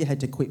servant, you had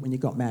to quit when you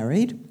got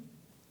married.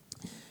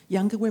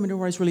 Younger women are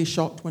always really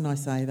shocked when I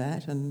say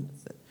that. And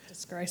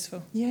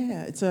disgraceful.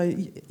 Yeah, so,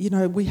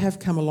 we have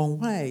come a long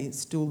way.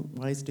 It's still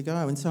ways to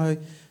go. And so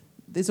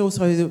there's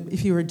also,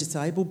 if you were a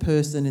disabled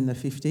person in the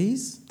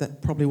 50s,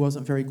 that probably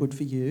wasn't very good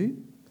for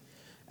you.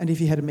 And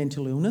if you had a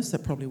mental illness,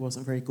 that probably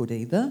wasn't very good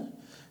either.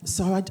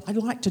 So I'd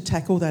like to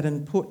tackle that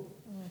and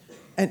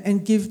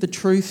and give the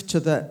truth to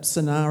that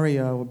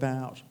scenario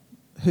about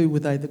who were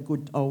they the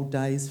good old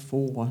days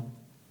for.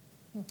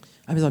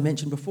 As I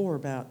mentioned before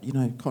about,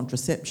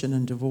 contraception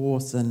and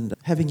divorce and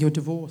having your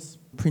divorce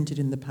printed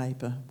in the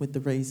paper with the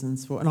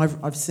reasons for. And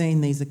I've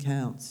seen these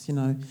accounts,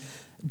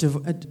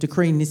 a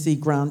decree nisi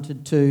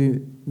granted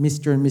to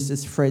Mr. and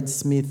Mrs. Fred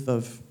Smith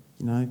of,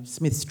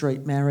 Smith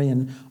Street,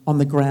 Marion, on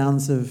the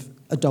grounds of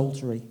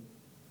adultery.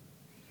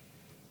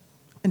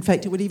 In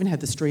fact, it would even have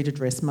the street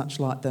address, much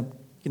like the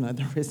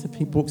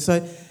recipe book.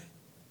 So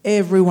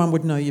everyone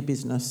would know your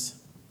business.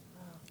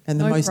 And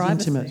the most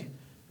privacy. Intimate.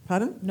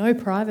 Pardon? No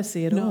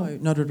privacy at all. No,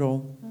 not at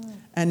all.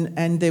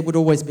 And there would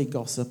always be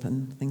gossip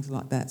and things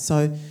like that.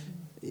 So,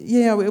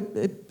 yeah,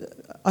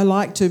 I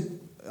want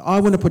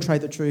to portray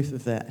the truth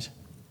of that.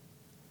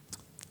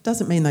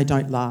 Doesn't mean they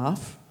don't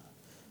laugh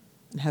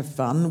and have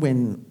fun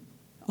when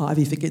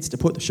Ivy forgets to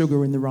put the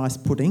sugar in the rice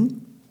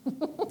pudding.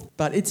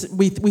 But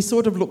we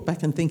sort of look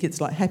back and think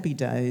it's like happy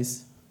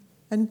days.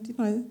 And,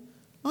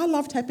 I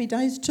loved happy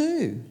days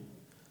too.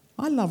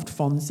 I loved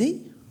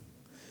Fonzie.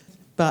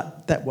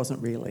 But that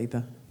wasn't real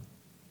either.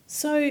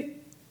 So,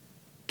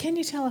 can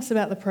you tell us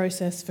about the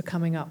process for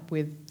coming up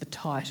with the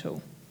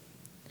title,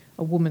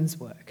 A Woman's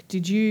Work?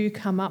 Did you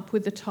come up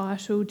with the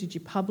title? Did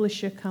your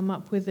publisher come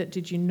up with it?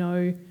 Did you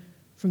know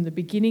from the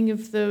beginning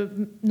of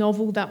the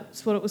novel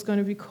that's what it was going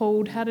to be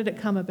called? How did it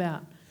come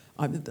about?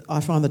 I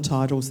find the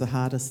title's the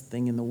hardest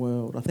thing in the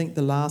world. I think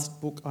the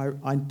last book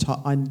I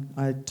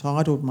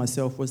titled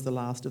myself was The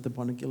Last of the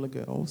Bonegilla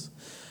Girls.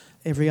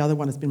 Every other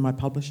one has been my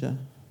publisher.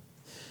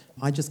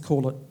 I just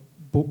call it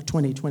Book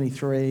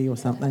 2023 or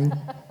something.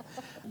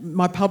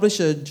 My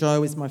publisher,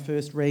 Jo, is my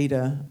first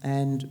reader,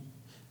 and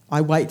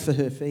I wait for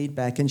her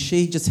feedback, and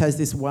she just has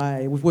this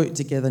way. We've worked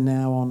together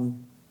now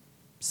on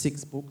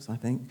 6 books, I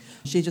think.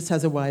 She just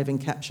has a way of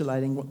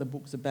encapsulating what the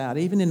book's about,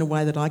 even in a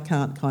way that I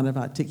can't kind of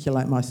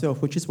articulate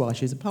myself, which is why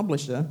she's a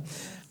publisher.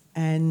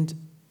 And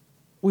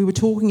we were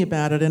talking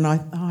about it, and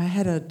I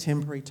had a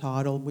temporary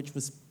title, which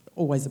was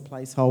always a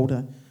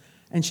placeholder.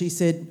 And she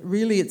said,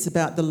 really, it's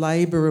about the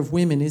labour of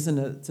women, isn't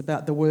it? It's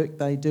about the work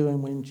they do.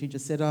 And when she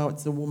just said,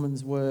 it's a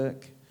woman's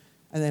work.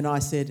 And then I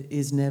said,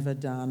 is never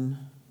done.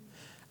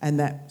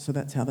 And so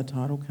that's how the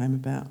title came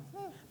about.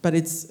 But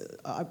it's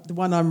the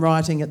one I'm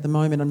writing at the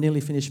moment, I'm nearly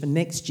finished for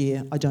next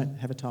year. I don't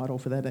have a title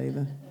for that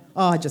either.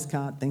 I just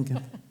can't think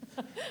of.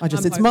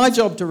 It's my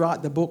job to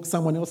write the book.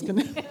 Someone else can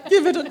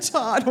give it a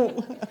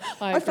title.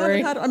 I agree. find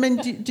it hard. I mean,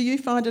 do you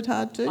find it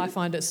hard too? I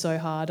find it so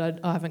hard.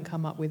 I haven't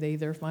come up with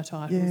either of my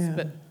titles. Yeah.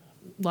 But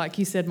like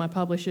you said, my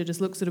publisher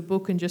just looks at a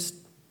book and just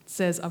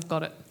says, I've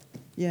got it.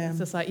 Yeah. It's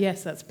just like,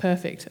 yes, that's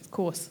perfect. Of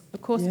course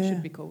it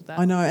should be called that.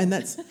 I know, and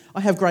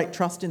I have great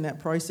trust in that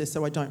process,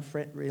 so I don't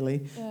fret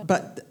really. Yeah.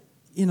 But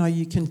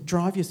you can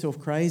drive yourself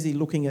crazy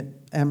looking at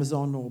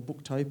Amazon or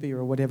Booktopia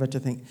or whatever to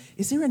think,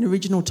 is there an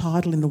original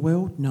title in the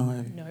world?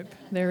 No. Nope,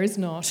 there is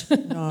not.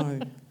 No.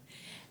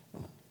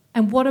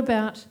 And what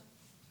about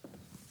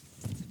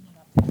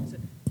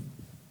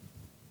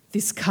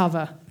this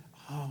cover?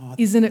 Oh,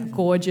 Isn't it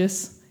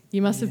gorgeous?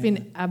 You must have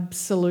been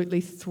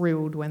absolutely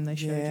thrilled when they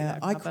showed you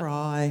that cover. I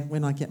cry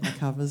when I get my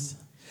covers.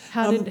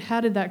 How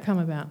did that come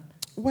about?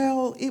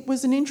 Well, it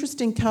was an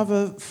interesting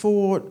cover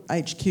for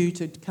HQ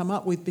to come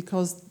up with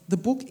because the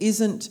book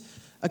isn't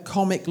a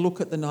comic look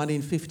at the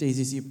 1950s,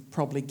 as you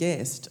probably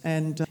guessed.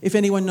 And if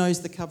anyone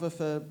knows the cover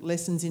for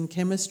Lessons in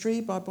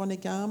Chemistry by Bonnie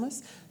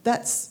Garmis,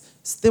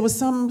 there was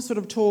some sort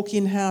of talk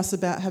in-house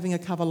about having a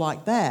cover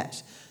like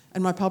that.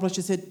 And my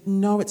publisher said,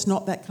 no, it's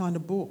not that kind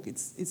of book.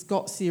 It's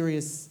got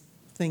serious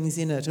things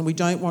in it, and we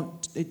don't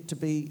want it to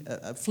be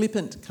a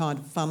flippant kind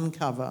of fun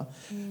cover.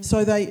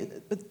 So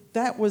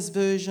that was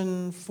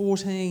version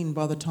 14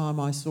 by the time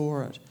I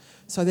saw it.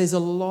 So there's a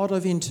lot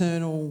of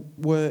internal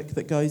work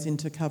that goes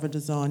into cover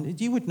design.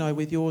 You would know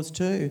with yours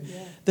too,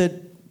 that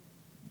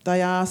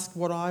they ask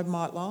what I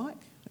might like,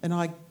 and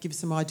I give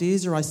some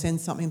ideas, or I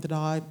send something that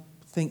I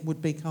think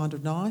would be kind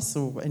of nice,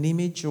 or an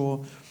image,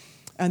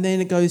 and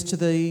then it goes to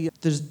the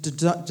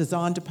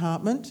design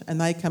department, and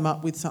they come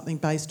up with something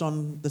based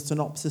on the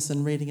synopsis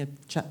and reading a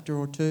chapter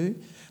or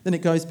two. Then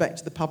it goes back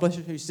to the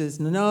publisher, who says,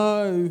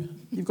 no,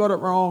 you've got it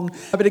wrong.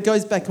 But it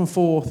goes back and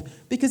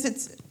forth because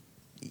it's,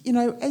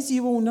 as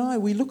you all know,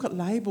 we look at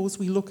labels,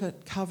 we look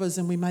at covers,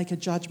 and we make a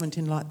judgment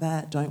in like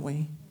that, don't we?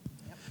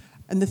 Yep.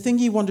 And the thing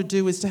you want to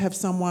do is to have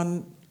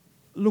someone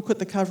look at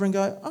the cover and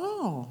go,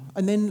 oh,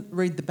 and then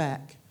read the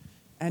back.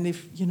 And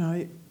if,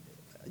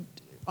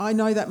 I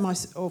know that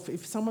myself,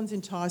 if someone's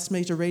enticed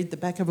me to read the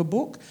back of a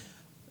book,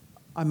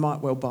 I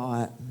might well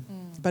buy it.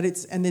 But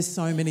there's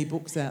so many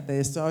books out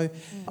there. So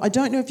I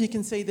don't know if you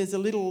can see this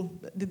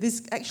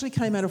actually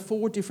came out of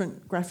 4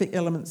 different graphic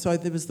elements. So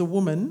there was the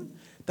woman,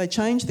 they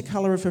changed the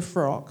colour of her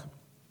frock.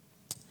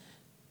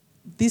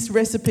 This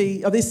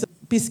recipe, this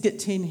biscuit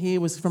tin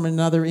here was from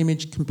another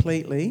image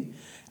completely.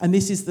 And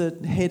this is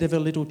the head of a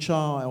little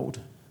child,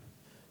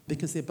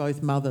 because they're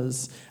both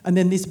mothers. And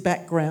then this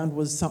background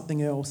was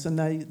something else. And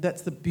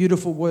that's the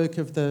beautiful work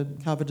of the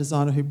cover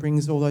designer who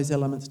brings all those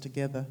elements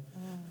together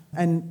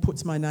and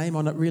puts my name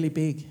on it really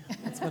big.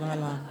 That's what I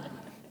love.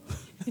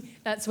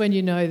 That's when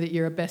you know that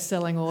you're a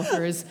best-selling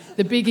author. Is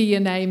the bigger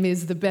your name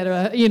is, the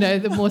better,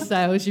 the more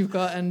sales you've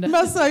got. And I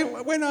must say,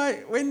 when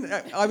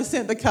I was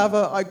sent the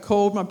cover, I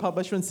called my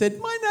publisher and said,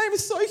 my name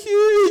is so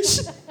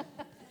huge.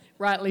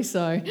 Rightly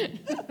so.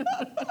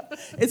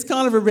 It's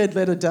kind of a red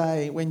letter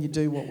day when you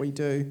do what we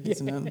do,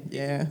 isn't it?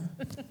 Yeah.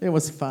 It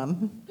was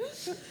fun.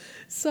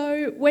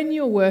 So when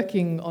you're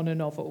working on a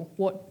novel,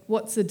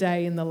 what's a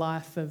day in the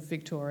life of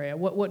Victoria?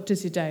 What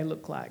does your day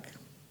look like?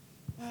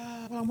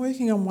 Well, I'm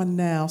working on one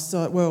now.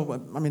 So, well,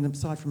 I mean,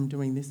 aside from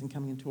doing this and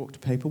coming and talk to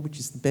people, which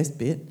is the best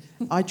bit,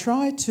 I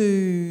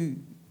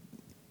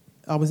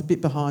was a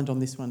bit behind on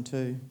this one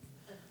too.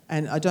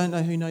 And I don't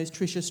know who knows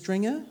Tricia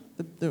Stringer.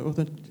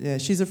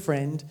 She's a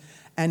friend.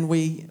 And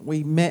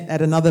we met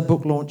at another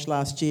book launch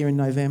last year in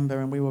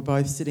November, and we were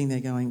both sitting there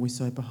going, we're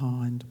so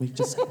behind. We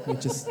just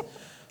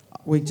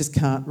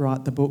can't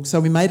write the book. So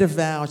we made a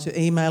vow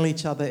to email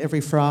each other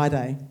every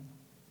Friday,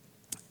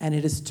 and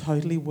it has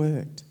totally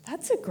worked.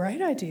 That's a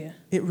great idea.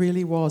 It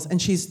really was.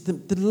 And she's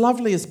the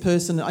loveliest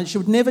person. She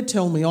would never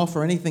tell me off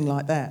or anything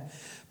like that.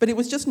 But it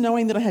was just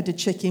knowing that I had to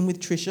check in with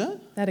Tricia,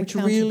 that which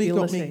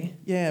accountability.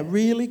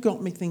 really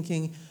got me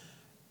thinking,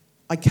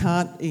 I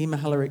can't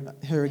email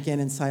her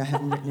again and say I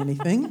haven't written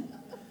anything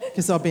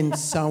because I've been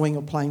sewing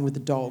or playing with the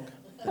dog.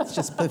 It's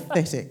just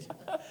pathetic.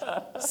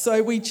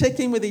 So we check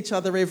in with each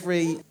other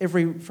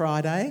every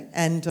Friday,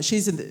 and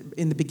she's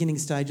in the beginning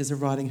stages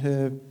of writing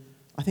her,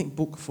 I think,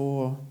 book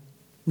for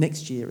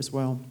next year as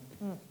well.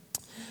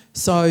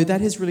 So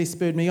that has really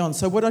spurred me on.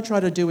 So what I try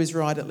to do is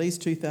write at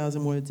least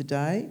 2,000 words a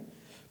day.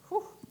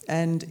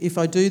 And if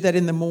I do that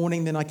in the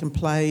morning, then I can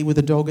play with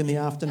a dog in the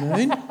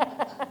afternoon.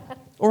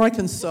 Or I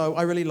can sew.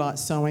 I really like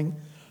sewing.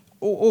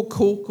 Or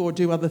cook or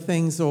do other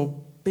things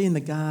or be in the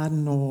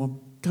garden or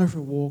go for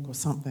a walk or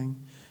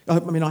something. I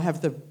mean, I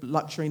have the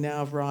luxury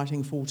now of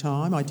writing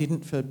full-time. I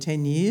didn't for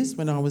 10 years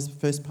when I was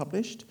first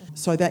published.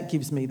 So that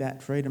gives me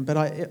that freedom.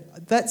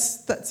 But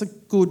that's a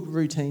good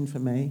routine for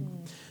me.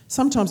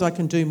 Sometimes I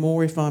can do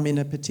more if I'm in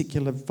a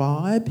particular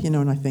vibe,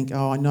 and I think,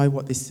 I know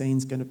what this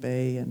scene's going to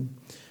be.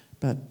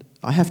 But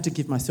I have to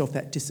give myself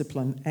that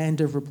discipline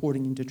and of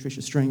reporting into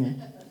Tricia Stringer.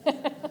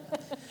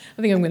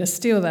 I think I'm going to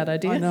steal that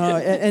idea. I know.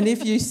 And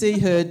if you see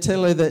her,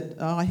 tell her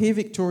that, I hear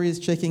Victoria's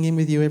checking in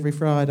with you every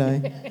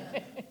Friday.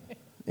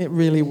 It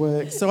really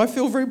works. So I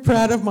feel very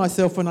proud of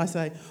myself when I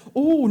say,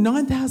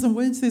 9,000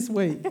 words this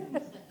week.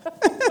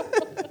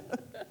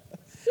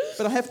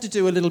 But I have to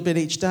do a little bit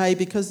each day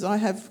because I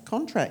have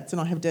contracts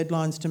and I have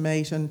deadlines to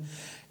meet, and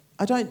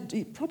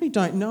you probably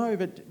don't know,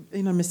 but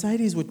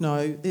Mercedes would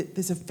know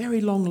there's a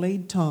very long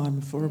lead time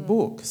for a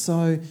book.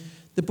 So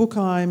the book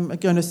I'm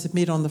going to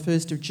submit on the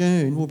 1st of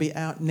June will be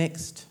out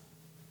next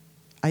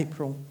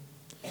April.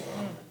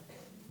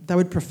 They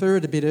would prefer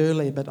it a bit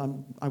earlier, but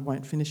I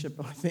won't finish it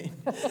by then.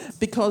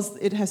 Because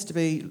it has to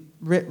be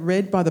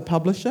read by the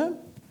publisher.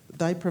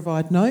 They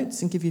provide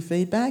notes and give you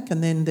feedback,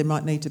 and then there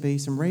might need to be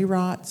some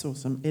rewrites or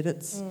some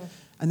edits.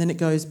 And then it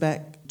goes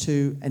back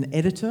to an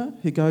editor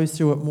who goes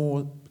through it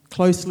more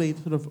closely,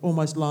 sort of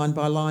almost line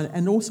by line,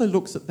 and also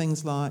looks at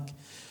things like,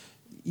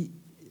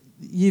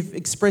 you've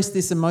expressed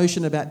this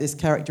emotion about this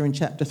character in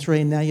chapter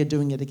 3 and now you're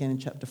doing it again in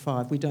chapter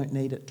 5. We don't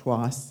need it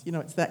twice.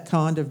 It's that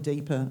kind of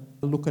deeper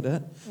look at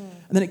it.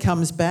 And then it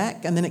comes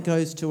back and then it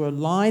goes to a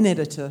line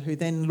editor who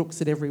then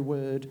looks at every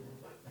word.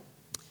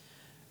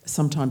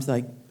 Sometimes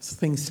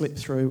things slip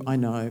through. I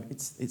know,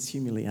 it's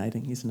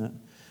humiliating, isn't it?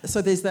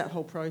 So there's that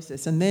whole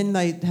process. And then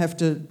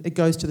it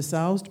goes to the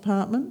sales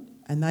department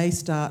and they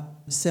start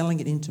selling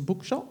it into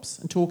bookshops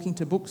and talking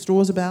to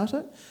bookstores about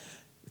it.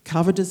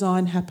 Cover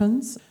design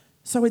happens.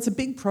 So it's a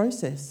big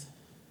process.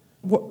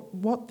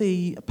 What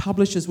the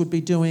publishers would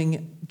be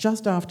doing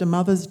just after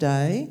Mother's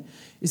Day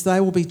is they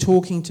will be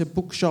talking to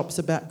bookshops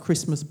about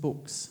Christmas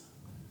books.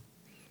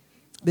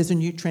 There's a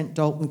new Trent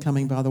Dalton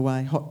coming, by the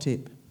way, hot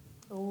tip.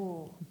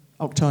 Oh,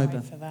 October.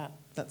 wait for that.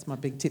 That's my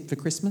big tip for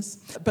Christmas.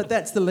 But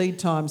that's the lead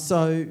time.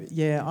 So,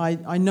 yeah,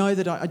 I know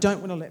that I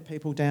don't want to let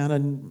people down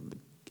and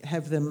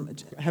have them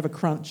have a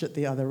crunch at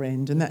the other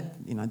end. And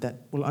that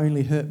will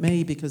only hurt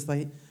me because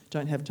they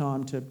don't have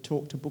time to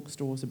talk to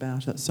bookstores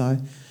about it. So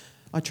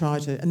I try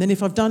to. And then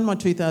if I've done my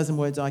 2,000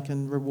 words, I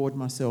can reward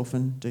myself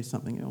and do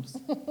something else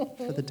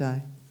for the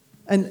day.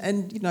 And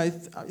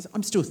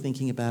I'm still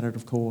thinking about it,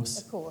 of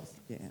course. Of course.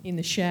 Yeah. In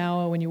the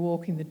shower, when you're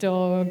walking the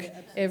dog,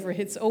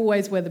 it's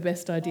always where the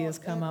best ideas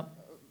come up.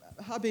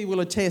 Hubby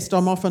will attest,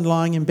 I'm often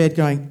lying in bed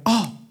going,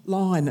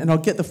 line, and I'll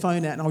get the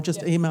phone out and I'll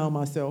just email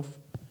myself.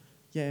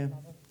 Yeah,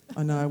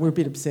 I know, we're a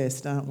bit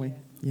obsessed, aren't we?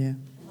 Yeah.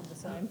 I'm the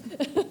same.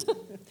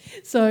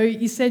 So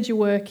you said you're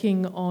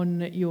working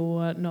on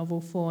your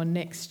novel for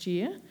next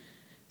year.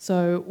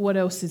 So what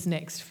else is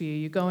next for you?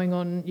 You're going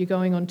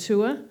on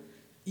tour?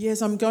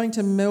 Yes, I'm going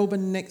to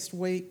Melbourne next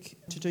week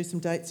to do some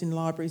dates in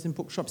libraries and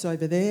bookshops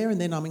over there,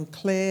 and then I'm in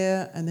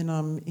Clare, and then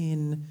I'm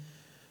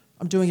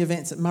doing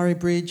events at Murray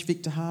Bridge,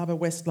 Victor Harbour,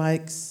 West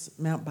Lakes,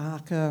 Mount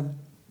Barker,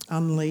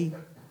 Unley,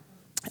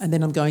 and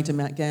then I'm going to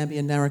Mount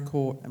Gambier,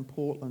 Narracourt and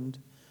Portland.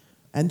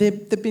 And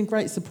they've been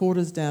great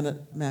supporters down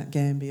at Mount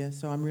Gambier,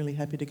 so I'm really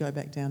happy to go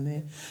back down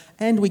there.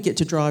 And we get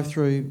to drive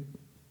through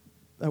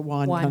a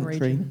wine country.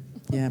 Region.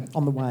 Yeah,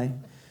 on the way.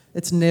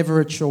 It's never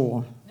a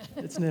chore.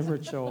 It's never a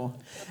chore.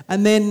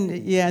 And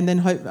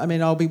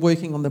then I'll be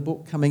working on the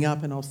book coming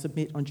up and I'll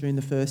submit on June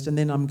the 1st, and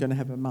then I'm going to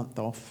have a month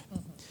off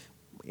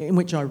in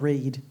which I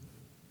read.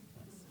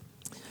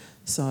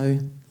 So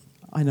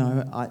I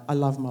know, I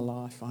love my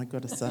life, I've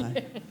got to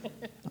say.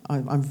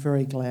 I'm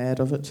very glad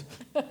of it.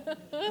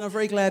 And I'm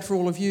very glad for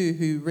all of you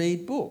who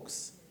read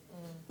books.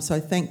 So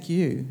thank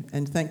you,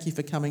 and thank you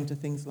for coming to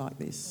things like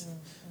this.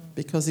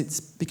 Because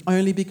it's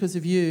only because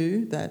of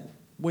you that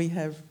we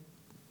have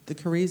the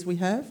careers we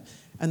have,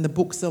 and the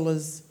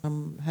booksellers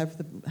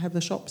have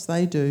the shops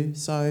they do.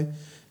 So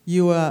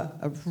you are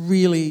a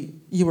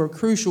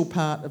crucial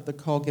part of the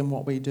cog in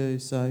what we do.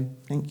 So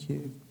thank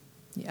you.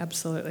 You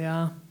absolutely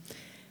are.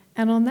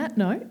 And on that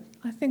note,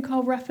 I think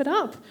I'll wrap it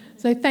up.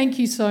 So thank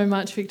you so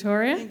much,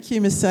 Victoria. Thank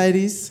you,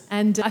 Mercedes.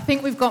 And I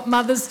think we've got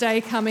Mother's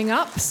Day coming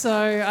up,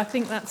 so I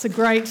think that's a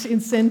great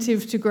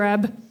incentive to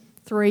grab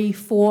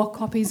 3-4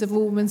 copies of a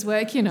woman's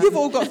work, you know. You've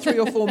all got 3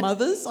 or 4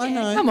 mothers, I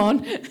know. Come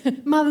on,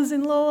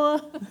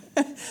 mothers-in-law.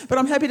 But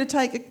I'm happy to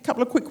take a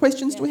couple of quick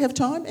questions. Do we have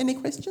time? Any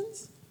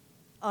questions?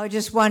 I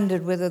just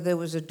wondered whether there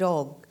was a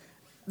dog,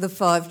 the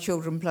 5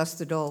 children plus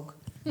the dog.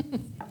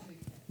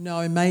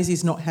 No,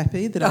 Maisie's not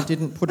happy that I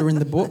didn't put her in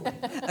the book.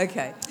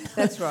 Okay,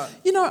 that's right.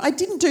 You know, I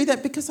didn't do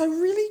that because I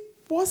really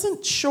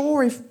wasn't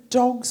sure if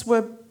dogs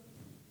were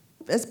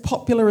as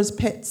popular as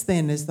pets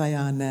then as they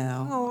are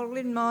now. Oh, well,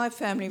 in my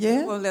family,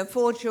 Yeah? well, there are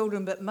 4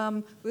 children, but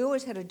Mum, we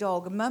always had a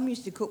dog, and Mum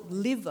used to cook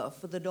liver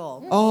for the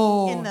dog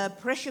in the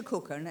pressure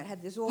cooker, and it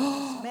had this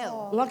awful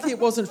smell. Lucky it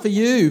wasn't for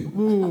you.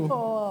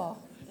 Ooh.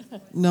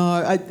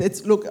 No,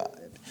 look,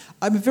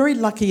 I'm very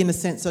lucky in a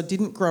sense. I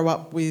didn't grow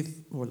up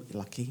with, well,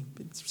 lucky,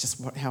 it's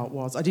just how it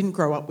was. I didn't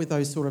grow up with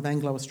those sort of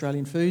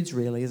Anglo-Australian foods,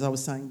 really, as I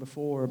was saying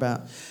before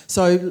about.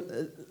 So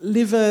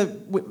liver,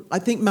 I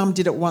think Mum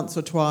did it once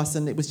or twice,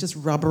 and it was just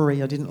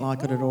rubbery. I didn't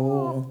like it at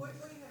all.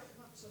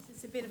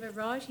 It's a bit of a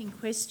writing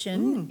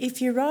question.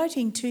 If you're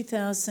writing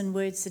 2,000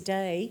 words a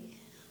day,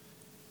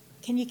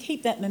 can you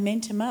keep that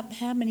momentum up?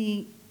 How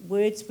many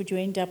words would you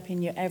end up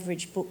in your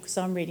average book? Because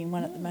I'm reading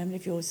one at the moment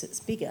of yours that's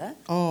bigger.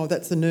 Oh,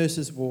 that's the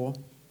Nurses' War.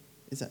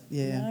 Is that,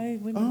 yeah? No,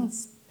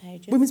 women's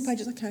pages. Women's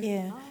pages, okay.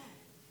 Yeah.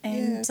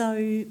 And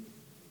so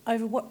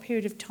over what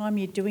period of time are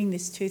you doing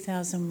this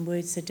 2,000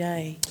 words a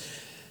day?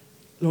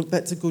 Look,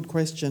 that's a good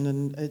question,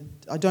 and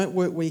I don't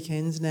work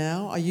weekends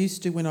now. I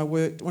used to when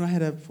I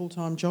had a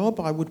full-time job,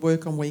 I would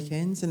work on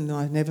weekends, and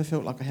I never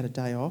felt like I had a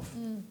day off,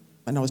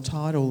 and I was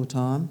tired all the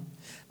time.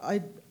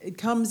 It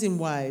comes in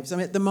waves. I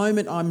mean, at the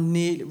moment, I'm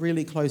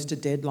really close to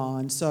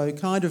deadline. So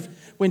kind of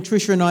when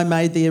Tricia and I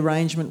made the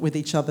arrangement with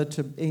each other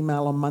to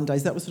email on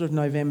Mondays, that was sort of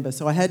November.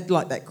 So I had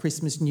like that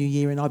Christmas, New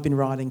Year, and I've been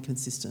writing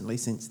consistently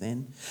since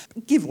then.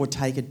 Give or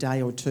take a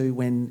day or two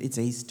when it's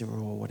Easter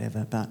or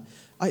whatever. But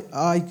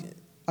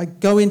I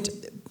go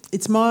into...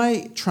 It's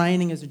my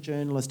training as a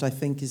journalist, I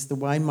think, is the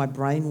way my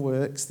brain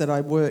works, that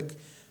I work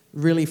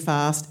really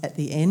fast at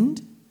the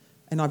end,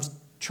 and I've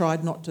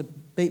tried not to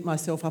beat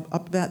myself up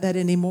about that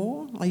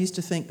anymore. I used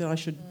to think that I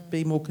should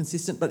be more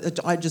consistent, but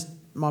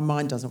my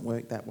mind doesn't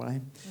work that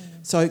way.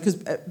 So, because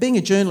being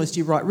a journalist,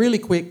 you write really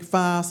quick,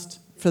 fast,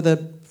 for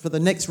the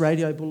next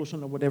radio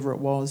bulletin or whatever it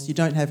was. You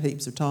don't have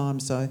heaps of time,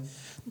 so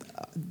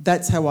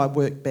that's how I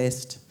work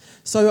best.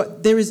 So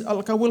there is,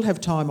 like, I will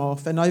have time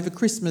off, and over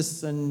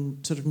Christmas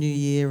and sort of New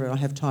Year, I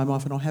have time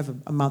off, and I'll have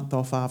a month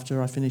off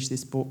after I finish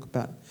this book.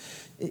 But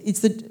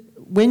it's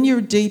when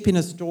you're deep in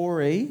a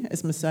story,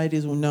 as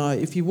Mercedes will know,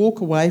 if you walk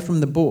away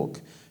from the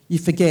book, you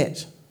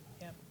forget.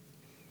 Yep.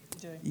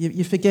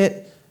 You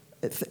forget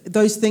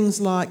those things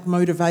like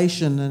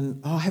motivation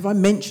and, have I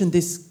mentioned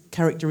this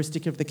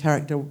characteristic of the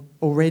character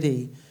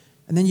already?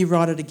 And then you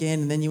write it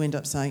again, and then you end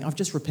up saying, I've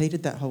just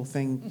repeated that whole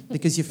thing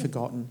because you've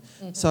forgotten.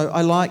 So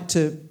I like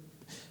to,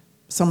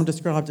 someone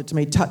described it to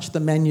me, touch the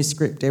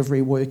manuscript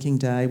every working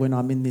day when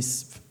I'm in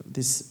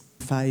this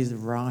phase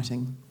of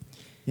writing.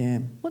 Yeah.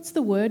 What's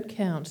the word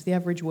count, the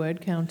average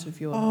word count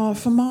of your... Oh,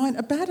 for mine,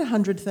 about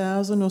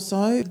 100,000 or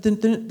so. The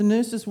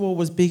Nurses' War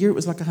was bigger. It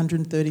was like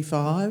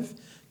 135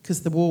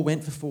 because the war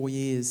went for 4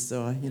 years.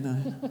 So, you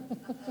know,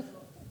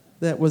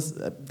 that was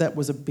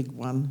a big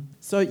one.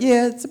 So,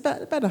 yeah, it's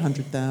about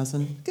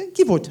 100,000,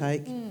 give or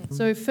take.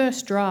 So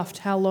first draft,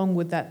 how long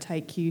would that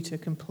take you to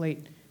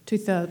complete?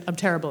 2,000. I'm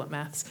terrible at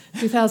maths.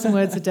 2,000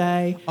 words a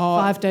day,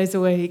 5 days a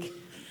week.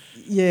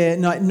 Yeah,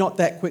 no, not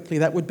that quickly.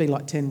 That would be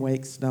like 10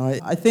 weeks. No,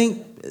 I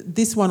think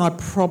this one I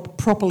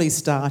properly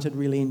started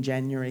really in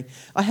January.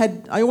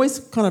 I always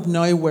kind of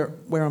know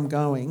where I'm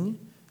going,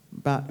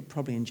 but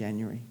probably in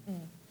January.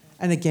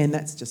 And again,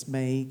 that's just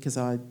me because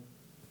I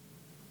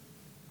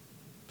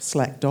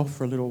slacked off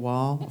for a little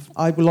while.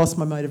 I lost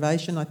my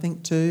motivation, I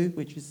think, too,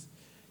 which is,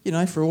 you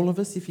know, for all of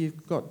us, if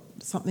you've got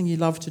something you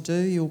love to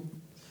do,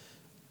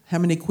 how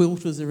many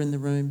quilters are in the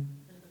room?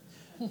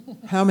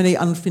 How many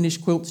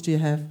unfinished quilts do you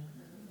have?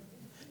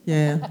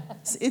 Yeah,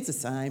 it's the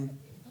same.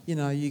 You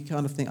know, you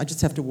kind of think, I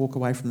just have to walk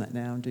away from that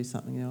now and do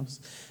something else.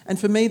 And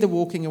for me, the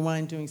walking away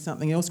and doing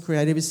something else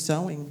creative is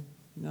sewing.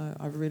 You know,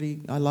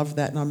 I love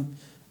that. And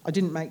I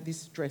didn't make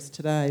this dress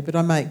today, but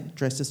I make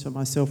dresses for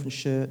myself and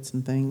shirts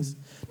and things.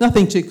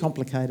 Nothing too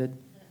complicated.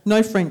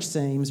 No French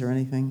seams or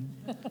anything.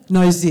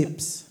 No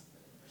zips.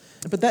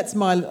 But that's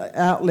my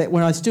outlet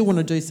when I still want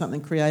to do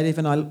something creative,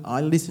 and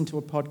I listen to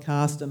a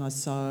podcast and I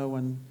sew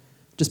and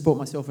Just bought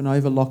myself an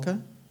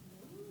overlocker.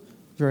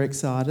 Very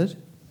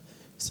excited.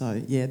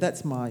 So, yeah,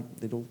 that's my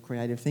little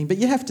creative thing. But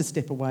you have to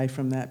step away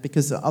from that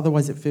because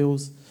otherwise it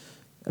feels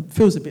a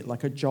bit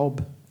like a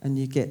job and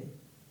you get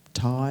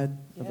tired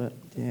of it.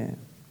 Yeah.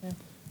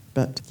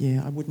 But,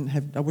 yeah, I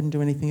wouldn't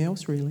do anything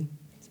else, really.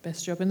 It's the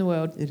best job in the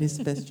world. It is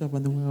the best job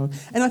in the world.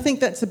 And I think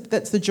that's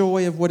the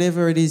joy of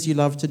whatever it is you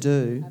love to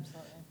do.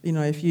 Absolutely. You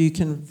know, if you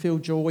can feel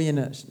joy in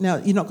it. Now,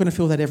 you're not going to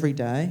feel that every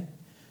day,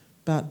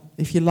 but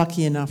if you're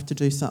lucky enough to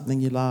do something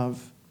you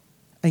love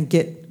and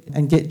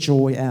get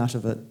joy out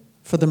of it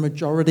for the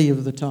majority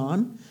of the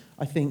time,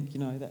 I think, you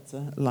know, that's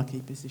a lucky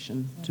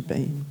position to be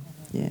in.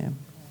 Yeah.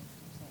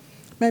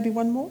 Maybe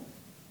one more?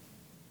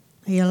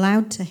 Are you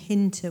allowed to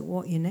hint at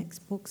what your next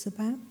book's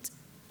about?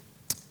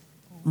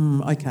 Okay,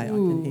 Ooh. I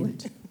can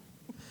hint.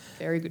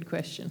 Very good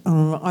question.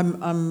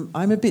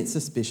 I'm a bit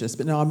suspicious,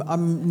 but no,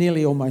 I'm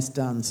nearly almost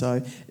done.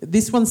 So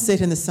this one's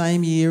set in the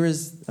same year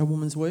as A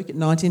Woman's Work, at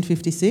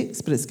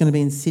 1956, but it's going to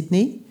be in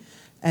Sydney,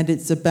 and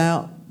it's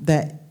about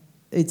that.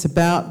 It's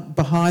about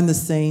behind the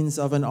scenes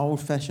of an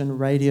old-fashioned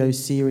radio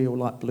serial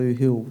like Blue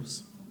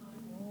Hills.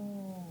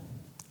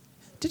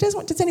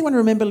 Does anyone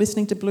remember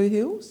listening to Blue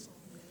Hills?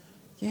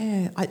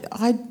 Yeah,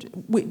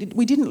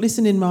 we didn't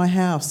listen in my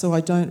house, so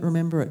I don't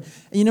remember it.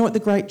 And you know what the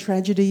great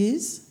tragedy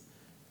is?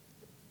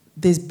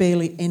 There's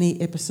barely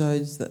any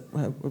episodes that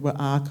were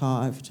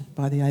archived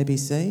by the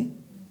ABC.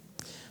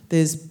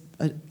 There's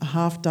a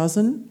half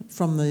dozen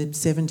from the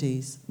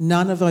 70s.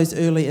 None of those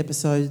early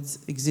episodes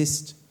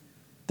exist.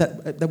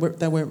 They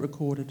weren't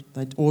recorded,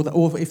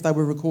 or if they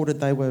were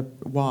recorded, they were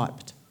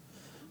wiped.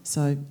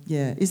 So,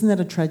 yeah, isn't that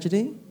a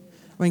tragedy?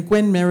 I mean,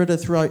 Gwen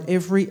Meredith wrote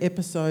every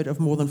episode of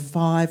more than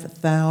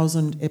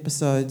 5,000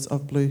 episodes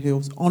of Blue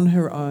Hills on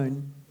her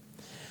own.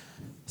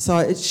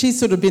 So she's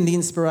sort of been the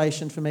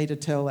inspiration for me to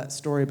tell that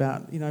story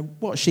about, you know,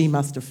 what she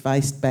must have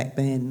faced back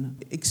then.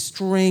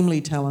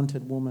 Extremely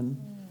talented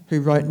woman who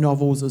wrote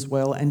novels as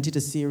well and did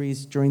a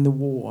series during the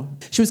war.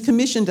 She was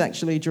commissioned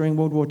actually during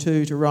World War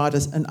II to write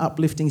an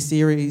uplifting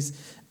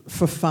series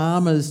for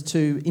farmers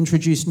to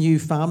introduce new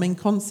farming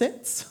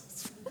concepts.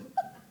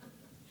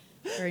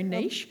 Very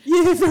niche.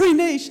 Yeah, very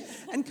niche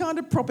and kind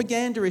of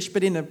propaganda-ish,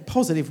 but in a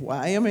positive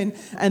way. I mean,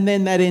 and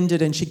then that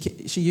ended and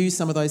she used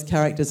some of those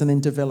characters and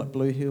then developed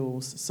Blue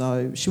Hills.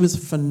 So she was a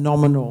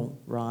phenomenal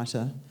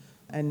writer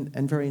and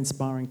very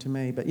inspiring to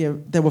me. But yeah,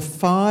 there were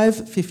 5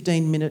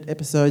 15-minute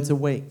episodes a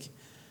week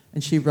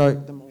and she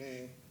wrote them all.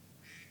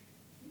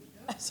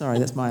 Sorry,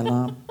 that's my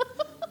alarm.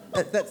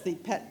 That's the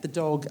pat the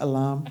dog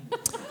alarm.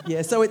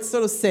 Yeah, so it's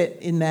sort of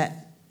set in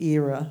that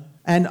era.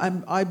 And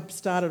I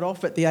started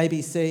off at the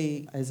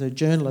ABC as a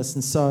journalist,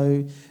 and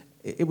so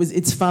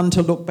it's fun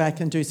to look back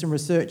and do some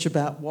research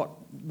about what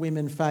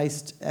women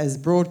faced as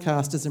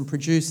broadcasters and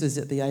producers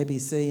at the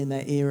ABC in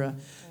that era.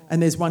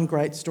 And there's one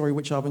great story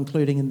which I'm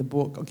including in the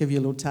book. I'll give you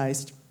a little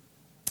taste.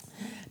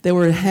 There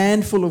were a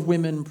handful of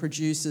women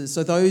producers,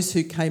 so those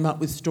who came up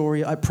with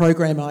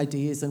program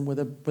ideas and were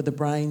the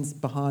brains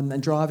behind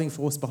and driving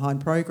force behind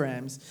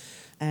programs.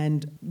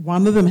 And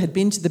one of them had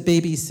been to the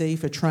BBC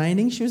for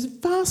training. She was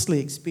vastly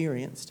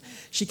experienced.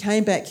 She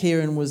came back here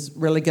and was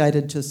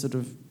relegated to sort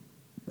of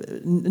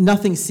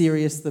nothing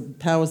serious. The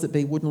powers that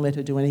be wouldn't let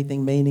her do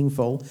anything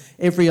meaningful.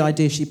 Every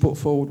idea she put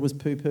forward was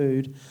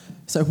poo-pooed.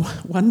 So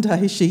one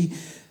day she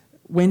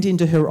went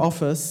into her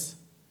office,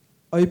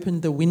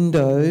 opened the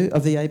window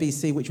of the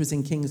ABC, which was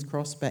in King's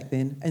Cross back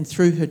then, and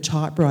threw her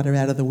typewriter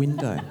out of the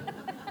window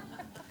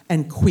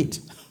and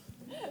quit.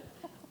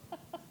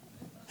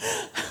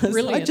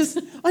 Brilliant.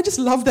 I just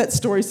love that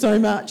story so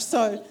much.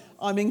 So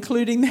I'm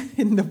including that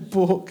in the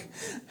book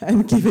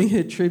and giving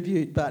her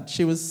tribute. But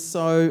she was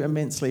so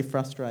immensely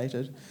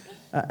frustrated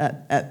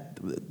at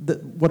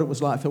what it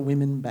was like for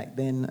women back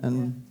then.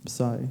 And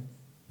so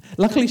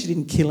luckily she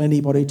didn't kill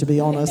anybody, to be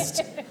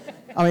honest.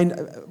 I mean,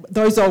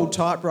 those old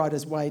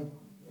typewriters weighed,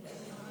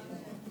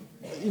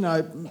 you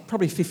know,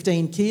 probably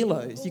 15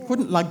 kilos. You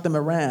couldn't lug them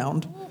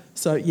around.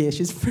 So, yeah,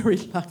 she's very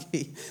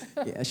lucky.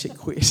 Yeah, she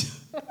quit.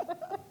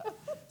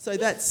 So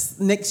that's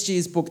next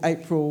year's book,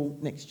 April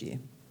next year.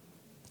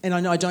 And I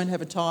know I don't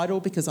have a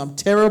title because I'm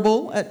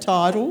terrible at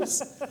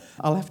titles.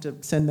 I'll have to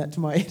send that to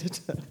my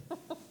editor.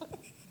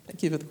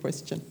 Thank you for the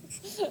question.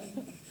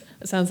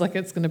 It sounds like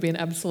it's going to be an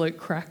absolute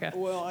cracker.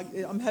 Well,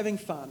 I'm having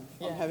fun.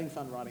 Yeah. I'm having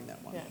fun writing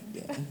that one.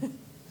 Yeah.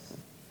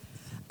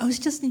 I was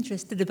just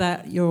interested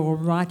about your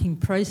writing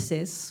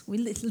process. We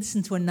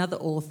listened to another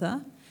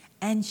author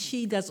and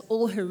she does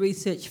all her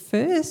research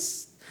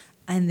first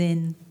and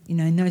then, you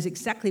know, knows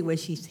exactly where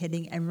she's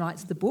heading and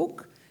writes the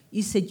book.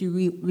 You said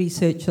you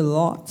research a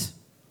lot.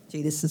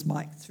 Gee, this is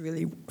Mike. It's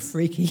really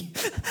freaky.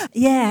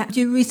 Yeah. Do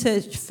you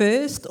research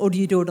first or do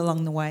you do it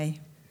along the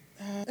way?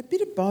 A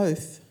bit of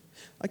both.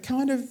 I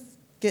kind of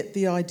get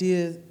the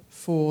idea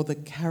for the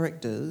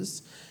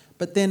characters,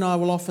 but then I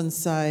will often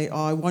say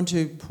I want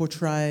to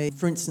portray,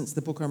 for instance,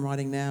 the book I'm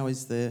writing now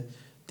is the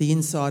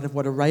inside of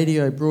what a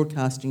radio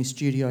broadcasting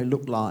studio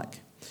looked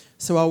like.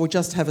 So I will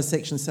just have a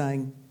section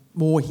saying,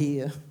 more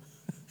here.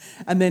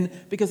 And then,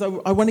 because I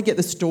want to get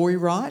the story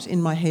right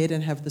in my head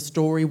and have the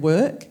story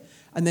work,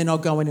 and then I'll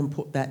go in and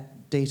put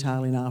that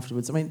detail in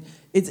afterwards. I mean,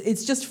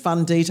 it's just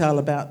fun detail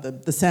about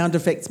the sound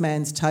effects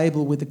man's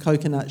table with the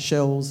coconut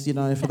shells, you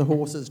know, for the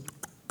horses,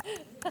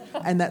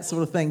 and that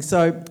sort of thing.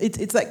 So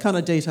it's that kind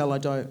of detail I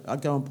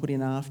go and put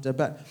in after.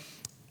 But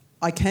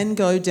I can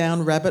go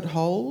down rabbit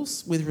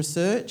holes with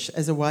research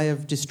as a way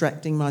of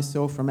distracting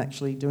myself from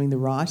actually doing the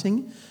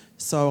writing.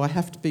 So I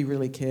have to be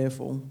really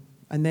careful.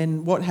 And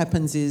then what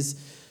happens is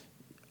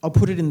I'll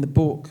put it in the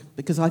book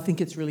because I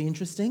think it's really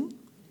interesting.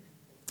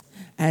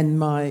 And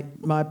my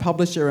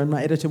publisher and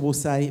my editor will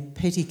say,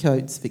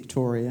 petticoats,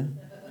 Victoria.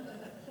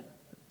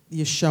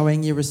 You're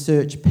showing your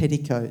research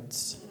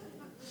petticoats.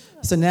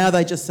 So now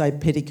they just say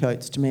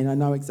petticoats to me and I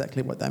know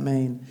exactly what they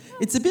mean.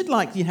 It's a bit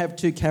like you have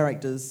two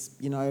characters,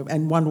 you know,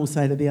 and one will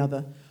say to the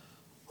other,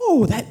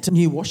 oh, that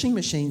new washing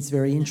machine's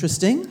very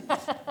interesting.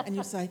 And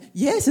you'll say,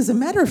 yes, as a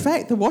matter of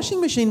fact, the washing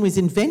machine was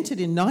invented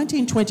in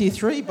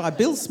 1923 by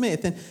Bill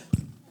Smith.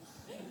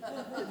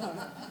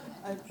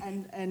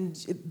 And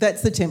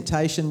that's the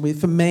temptation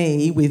for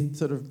me with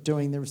sort of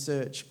doing the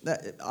research.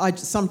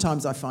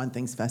 Sometimes I find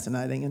things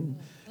fascinating and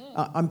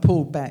I'm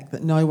pulled back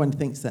that no one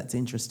thinks that's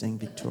interesting,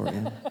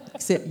 Victoria,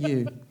 except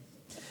you.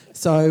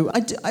 So I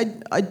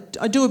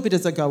do a bit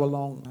as I go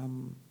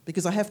along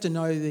because I have to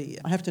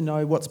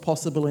know what's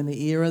possible in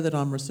the era that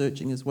I'm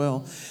researching as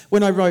well.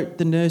 When I wrote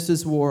The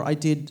Nurses' War, I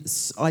did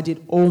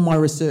all my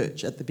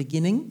research at the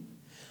beginning,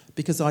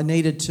 because I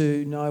needed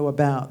to know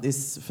about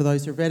this. For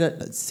those who've read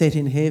it, it's set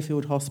in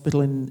Harefield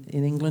Hospital in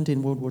England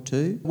in World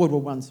War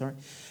One, sorry.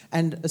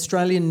 And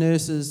Australian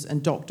nurses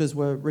and doctors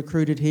were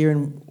recruited here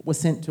and were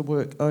sent to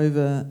work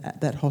over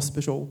at that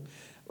hospital,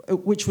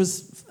 which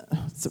was,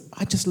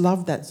 I just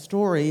loved that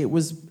story. It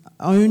was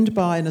owned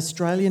by an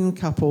Australian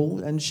couple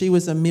and she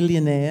was a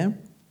millionaire,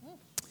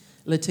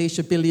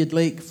 Letitia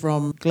Billiard-Leak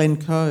from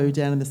Glencoe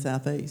down in the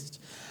southeast.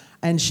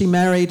 And she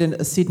married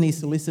a Sydney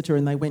solicitor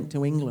and they went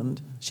to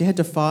England. She had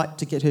to fight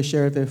to get her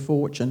share of her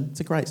fortune.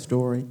 It's a great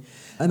story.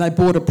 And they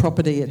bought a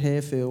property at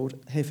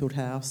Harefield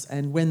House.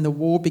 And when the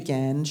war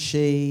began,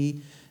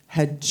 she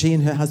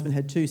and her husband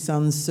had two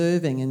sons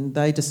serving and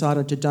they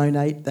decided to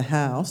donate the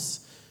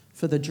house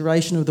for the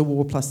duration of the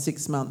war plus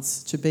 6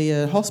 months to be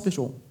a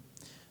hospital,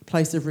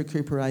 place of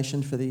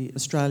recuperation for the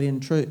Australian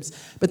troops.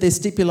 But their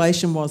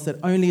stipulation was that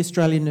only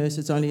Australian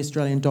nurses, only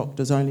Australian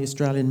doctors, only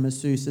Australian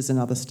masseuses and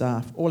other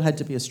staff all had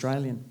to be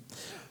Australian.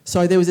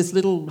 So there was this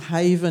little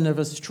haven of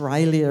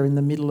Australia in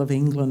the middle of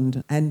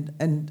England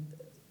and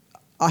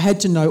I had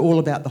to know all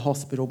about the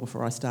hospital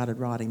before I started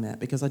writing that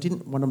because I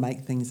didn't want to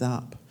make things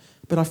up.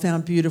 But I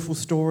found beautiful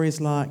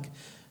stories like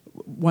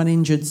one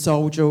injured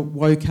soldier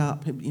woke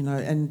up, you know,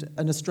 and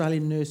an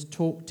Australian nurse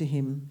talked to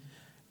him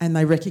and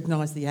they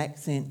recognised the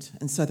accent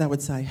and so they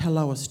would say,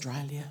 hello,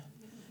 Australia,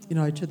 you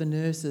know, to the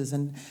nurses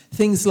and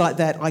things like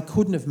that I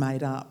couldn't have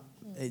made up.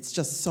 It's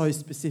just so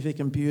specific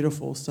and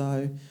beautiful.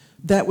 So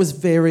that was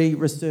very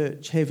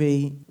research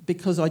heavy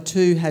because I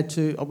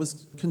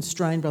was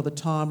constrained by the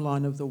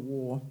timeline of the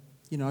war.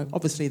 You know,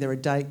 obviously there are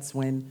dates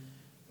when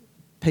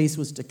peace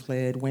was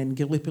declared, when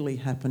Gallipoli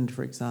happened,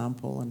 for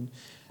example, and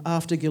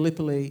after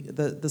Gallipoli,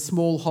 the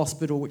small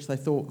hospital which they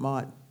thought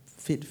might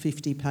fit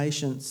 50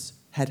 patients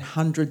had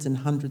hundreds and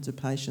hundreds of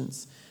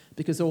patients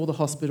because all the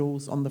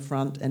hospitals on the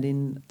front and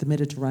in the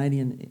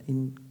Mediterranean,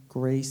 in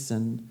Greece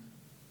and,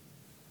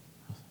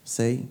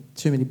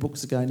 too many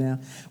books ago now,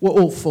 were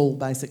all full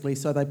basically.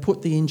 So they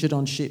put the injured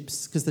on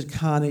ships because the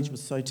carnage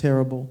was so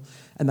terrible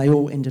and they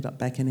all ended up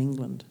back in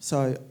England.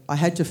 So I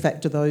had to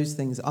factor those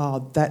things.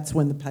 That's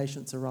when the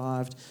patients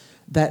arrived.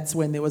 That's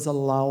when there was a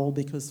lull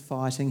because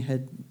fighting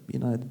had, you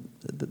know,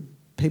 the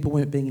people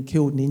weren't being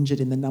killed and injured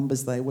in the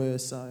numbers they were.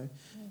 So,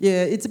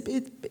 yeah, it's a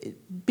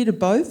bit of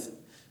both.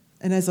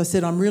 And as I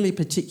said, I'm really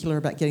particular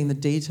about getting the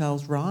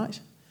details right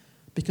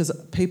because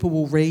people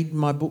will read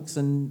my books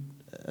and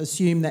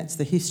assume that's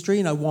the history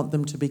and I want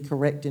them to be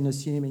correct in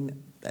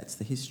assuming that's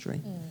the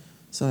history.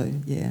 So,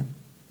 yeah.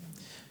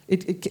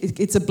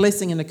 It's a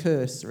blessing and a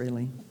curse,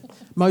 really.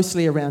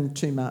 Mostly around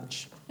too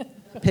much.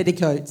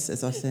 Petticoats,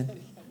 as I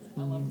said.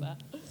 I love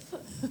that.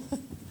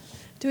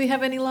 Do we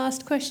have any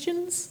last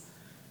questions?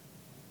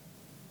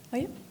 Oh,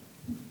 yeah.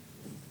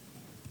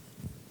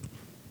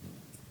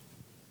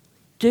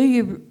 Do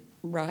you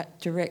write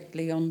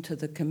directly onto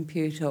the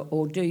computer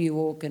or do you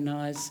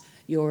organise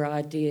your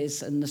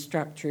ideas and the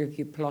structure of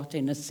your plot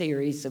in a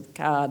series of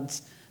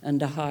cards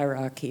and a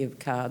hierarchy of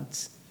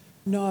cards?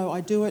 No, I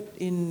do it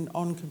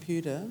on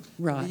computer.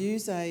 Right.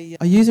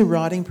 I use a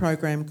writing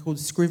program called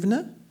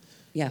Scrivener.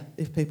 Yeah.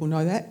 If people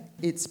know that.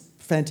 It's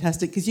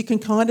fantastic because you can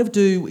kind of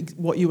do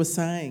what you were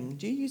saying.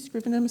 Do you use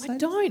Scrivener, Mercedes? I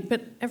don't,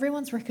 but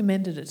everyone's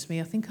recommended it to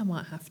me. I think I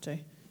might have to.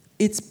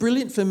 It's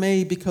brilliant for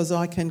me because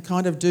I can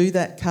kind of do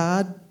that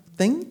card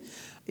thing.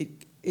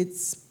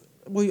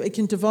 It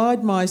can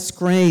divide my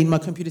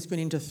computer screen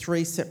into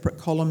 3 separate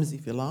columns,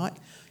 if you like.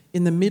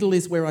 In the middle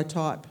is where I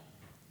type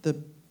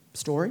the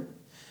story.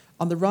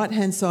 On the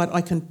right-hand side,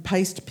 I can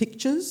paste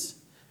pictures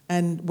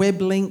and web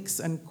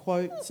links and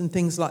quotes and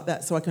things like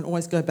that, so I can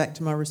always go back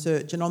to my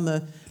research. And on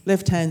the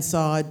left-hand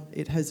side,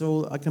 it has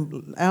I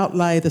can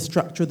outlay the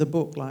structure of the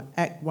book, like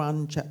Act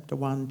 1, Chapter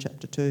 1,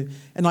 Chapter 2,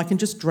 and I can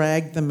just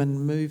drag them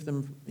and move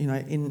them,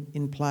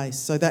 in place.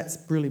 So that's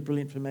really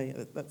brilliant for me.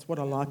 That's what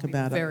I like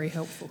about it. Very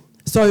helpful.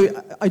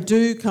 So I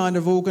do kind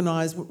of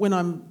organise, when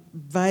I'm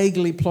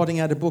vaguely plotting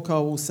out a book, I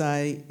will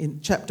say,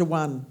 in Chapter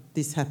 1,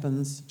 this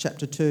happens,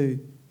 Chapter 2,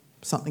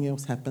 something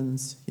else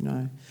happens,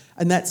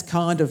 And that's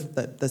kind of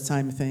the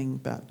same thing,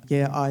 but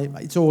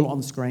it's all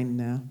on screen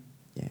now,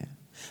 yeah.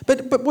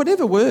 But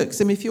whatever works,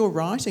 if you're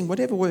writing,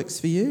 whatever works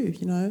for you,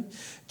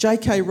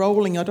 J.K.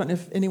 Rowling, I don't know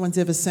if anyone's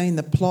ever seen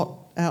the plot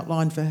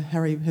outline for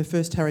her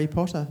first Harry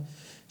Potter.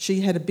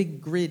 She had a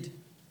big grid.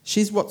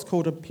 She's what's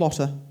called a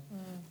plotter.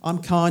 I'm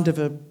kind of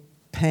a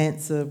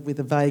pantser with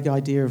a vague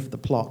idea of the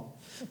plot.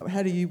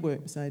 How do you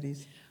work,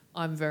 Mercedes?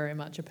 I'm very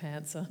much a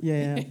pantser.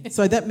 Yeah.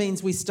 So that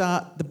means we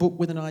start the book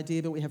with an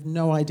idea, but we have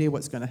no idea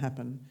what's going to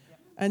happen.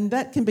 And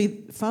that can be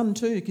fun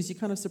too, because you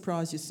kind of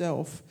surprise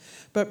yourself.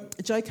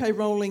 But J.K.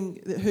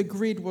 Rowling, her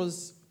grid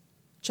was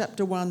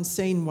Chapter 1,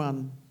 Scene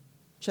 1,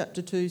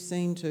 Chapter 2,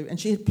 Scene 2. And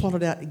she had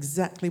plotted out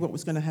exactly what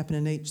was going to happen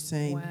in each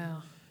scene.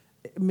 Wow.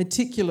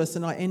 Meticulous,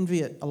 and I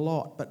envy it a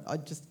lot, but I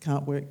just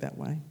can't work that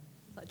way.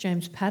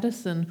 James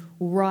Patterson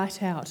will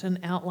write out an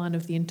outline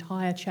of the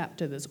entire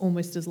chapter that's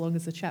almost as long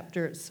as the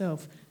chapter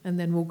itself, and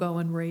then we'll go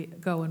and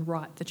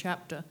write the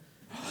chapter.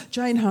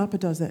 Jane Harper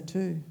does that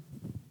too.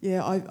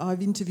 Yeah,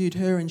 I've interviewed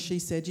her, and she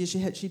said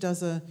she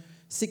does a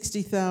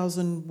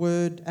 60,000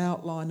 word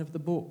outline of the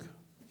book,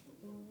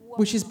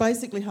 which is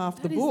basically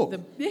half the book.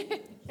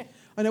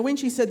 I know when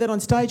she said that on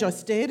stage, I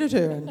stared at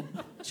her and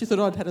she thought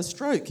I'd had a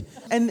stroke.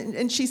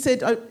 And she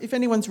said, if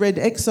anyone's read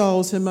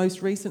Exiles, her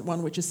most recent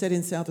one, which is set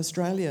in South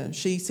Australia,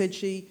 she said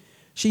she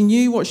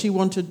knew what she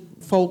wanted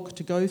folk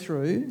to go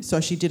through, so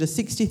she did a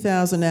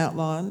 60,000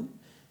 outline,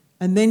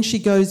 and then she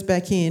goes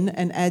back in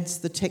and adds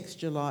the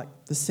texture, like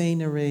the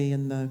scenery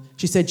and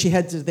she said she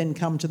had to then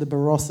come to the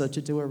Barossa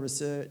to do her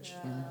research.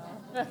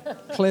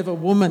 Clever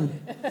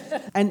woman.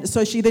 And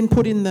so she then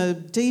put in the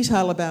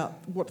detail about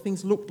what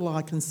things looked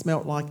like and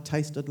smelt like,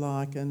 tasted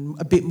like, and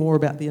a bit more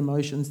about the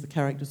emotions the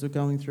characters were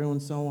going through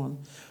and so on.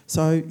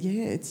 So,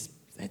 yeah,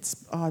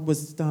 I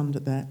was stunned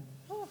at that.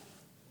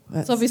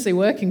 It's obviously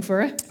working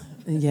for her.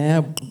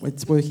 Yeah,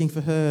 it's working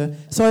for her.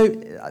 So,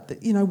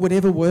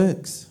 whatever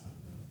works.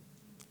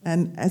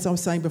 And as I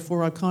was saying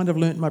before, I've kind of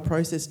learnt my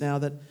process now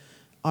that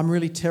I'm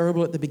really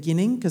terrible at the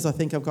beginning because I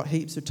think I've got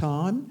heaps of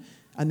time.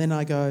 And then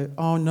I go,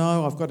 oh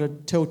no, I've got to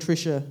tell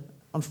Tricia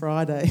on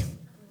Friday.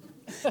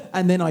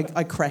 And then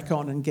I crack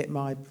on and get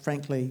I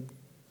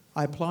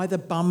apply the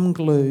bum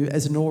glue,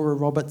 as Nora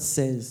Roberts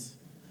says.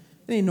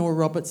 Any Nora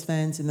Roberts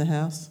fans in the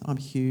house? I'm a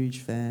huge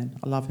fan.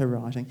 I love her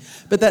writing.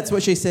 But that's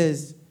what she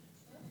says.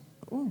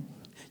 Oh.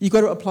 You've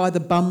got to apply the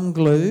bum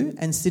glue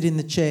and sit in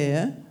the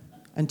chair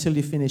until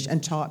you finish,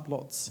 and type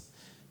lots.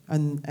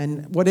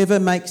 And whatever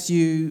makes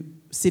you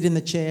sit in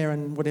the chair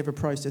and whatever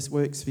process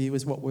works for you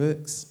is what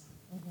works.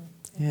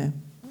 Yeah.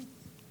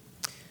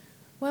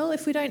 Well,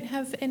 if we don't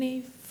have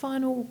any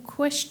final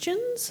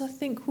questions, I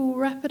think we'll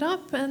wrap it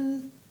up.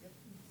 And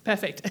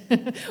perfect.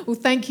 Well,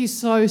 thank you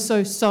so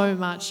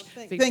much,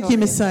 Victoria. Thank you,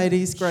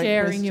 Mercedes. Great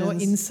sharing questions. your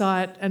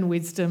insight and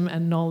wisdom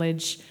and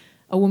knowledge.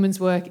 A Woman's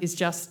Work is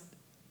just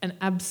an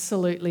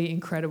absolutely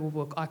incredible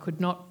book. I could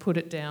not put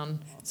it down.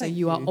 So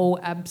you are all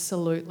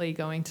absolutely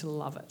going to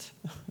love it.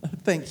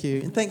 Thank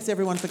you. And thanks,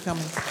 everyone, for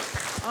coming.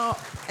 Oh,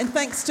 and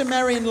thanks to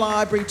Marion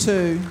Library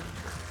too.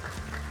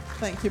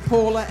 Thank you,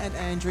 Paula and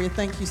Andrea.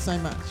 Thank you so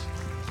much.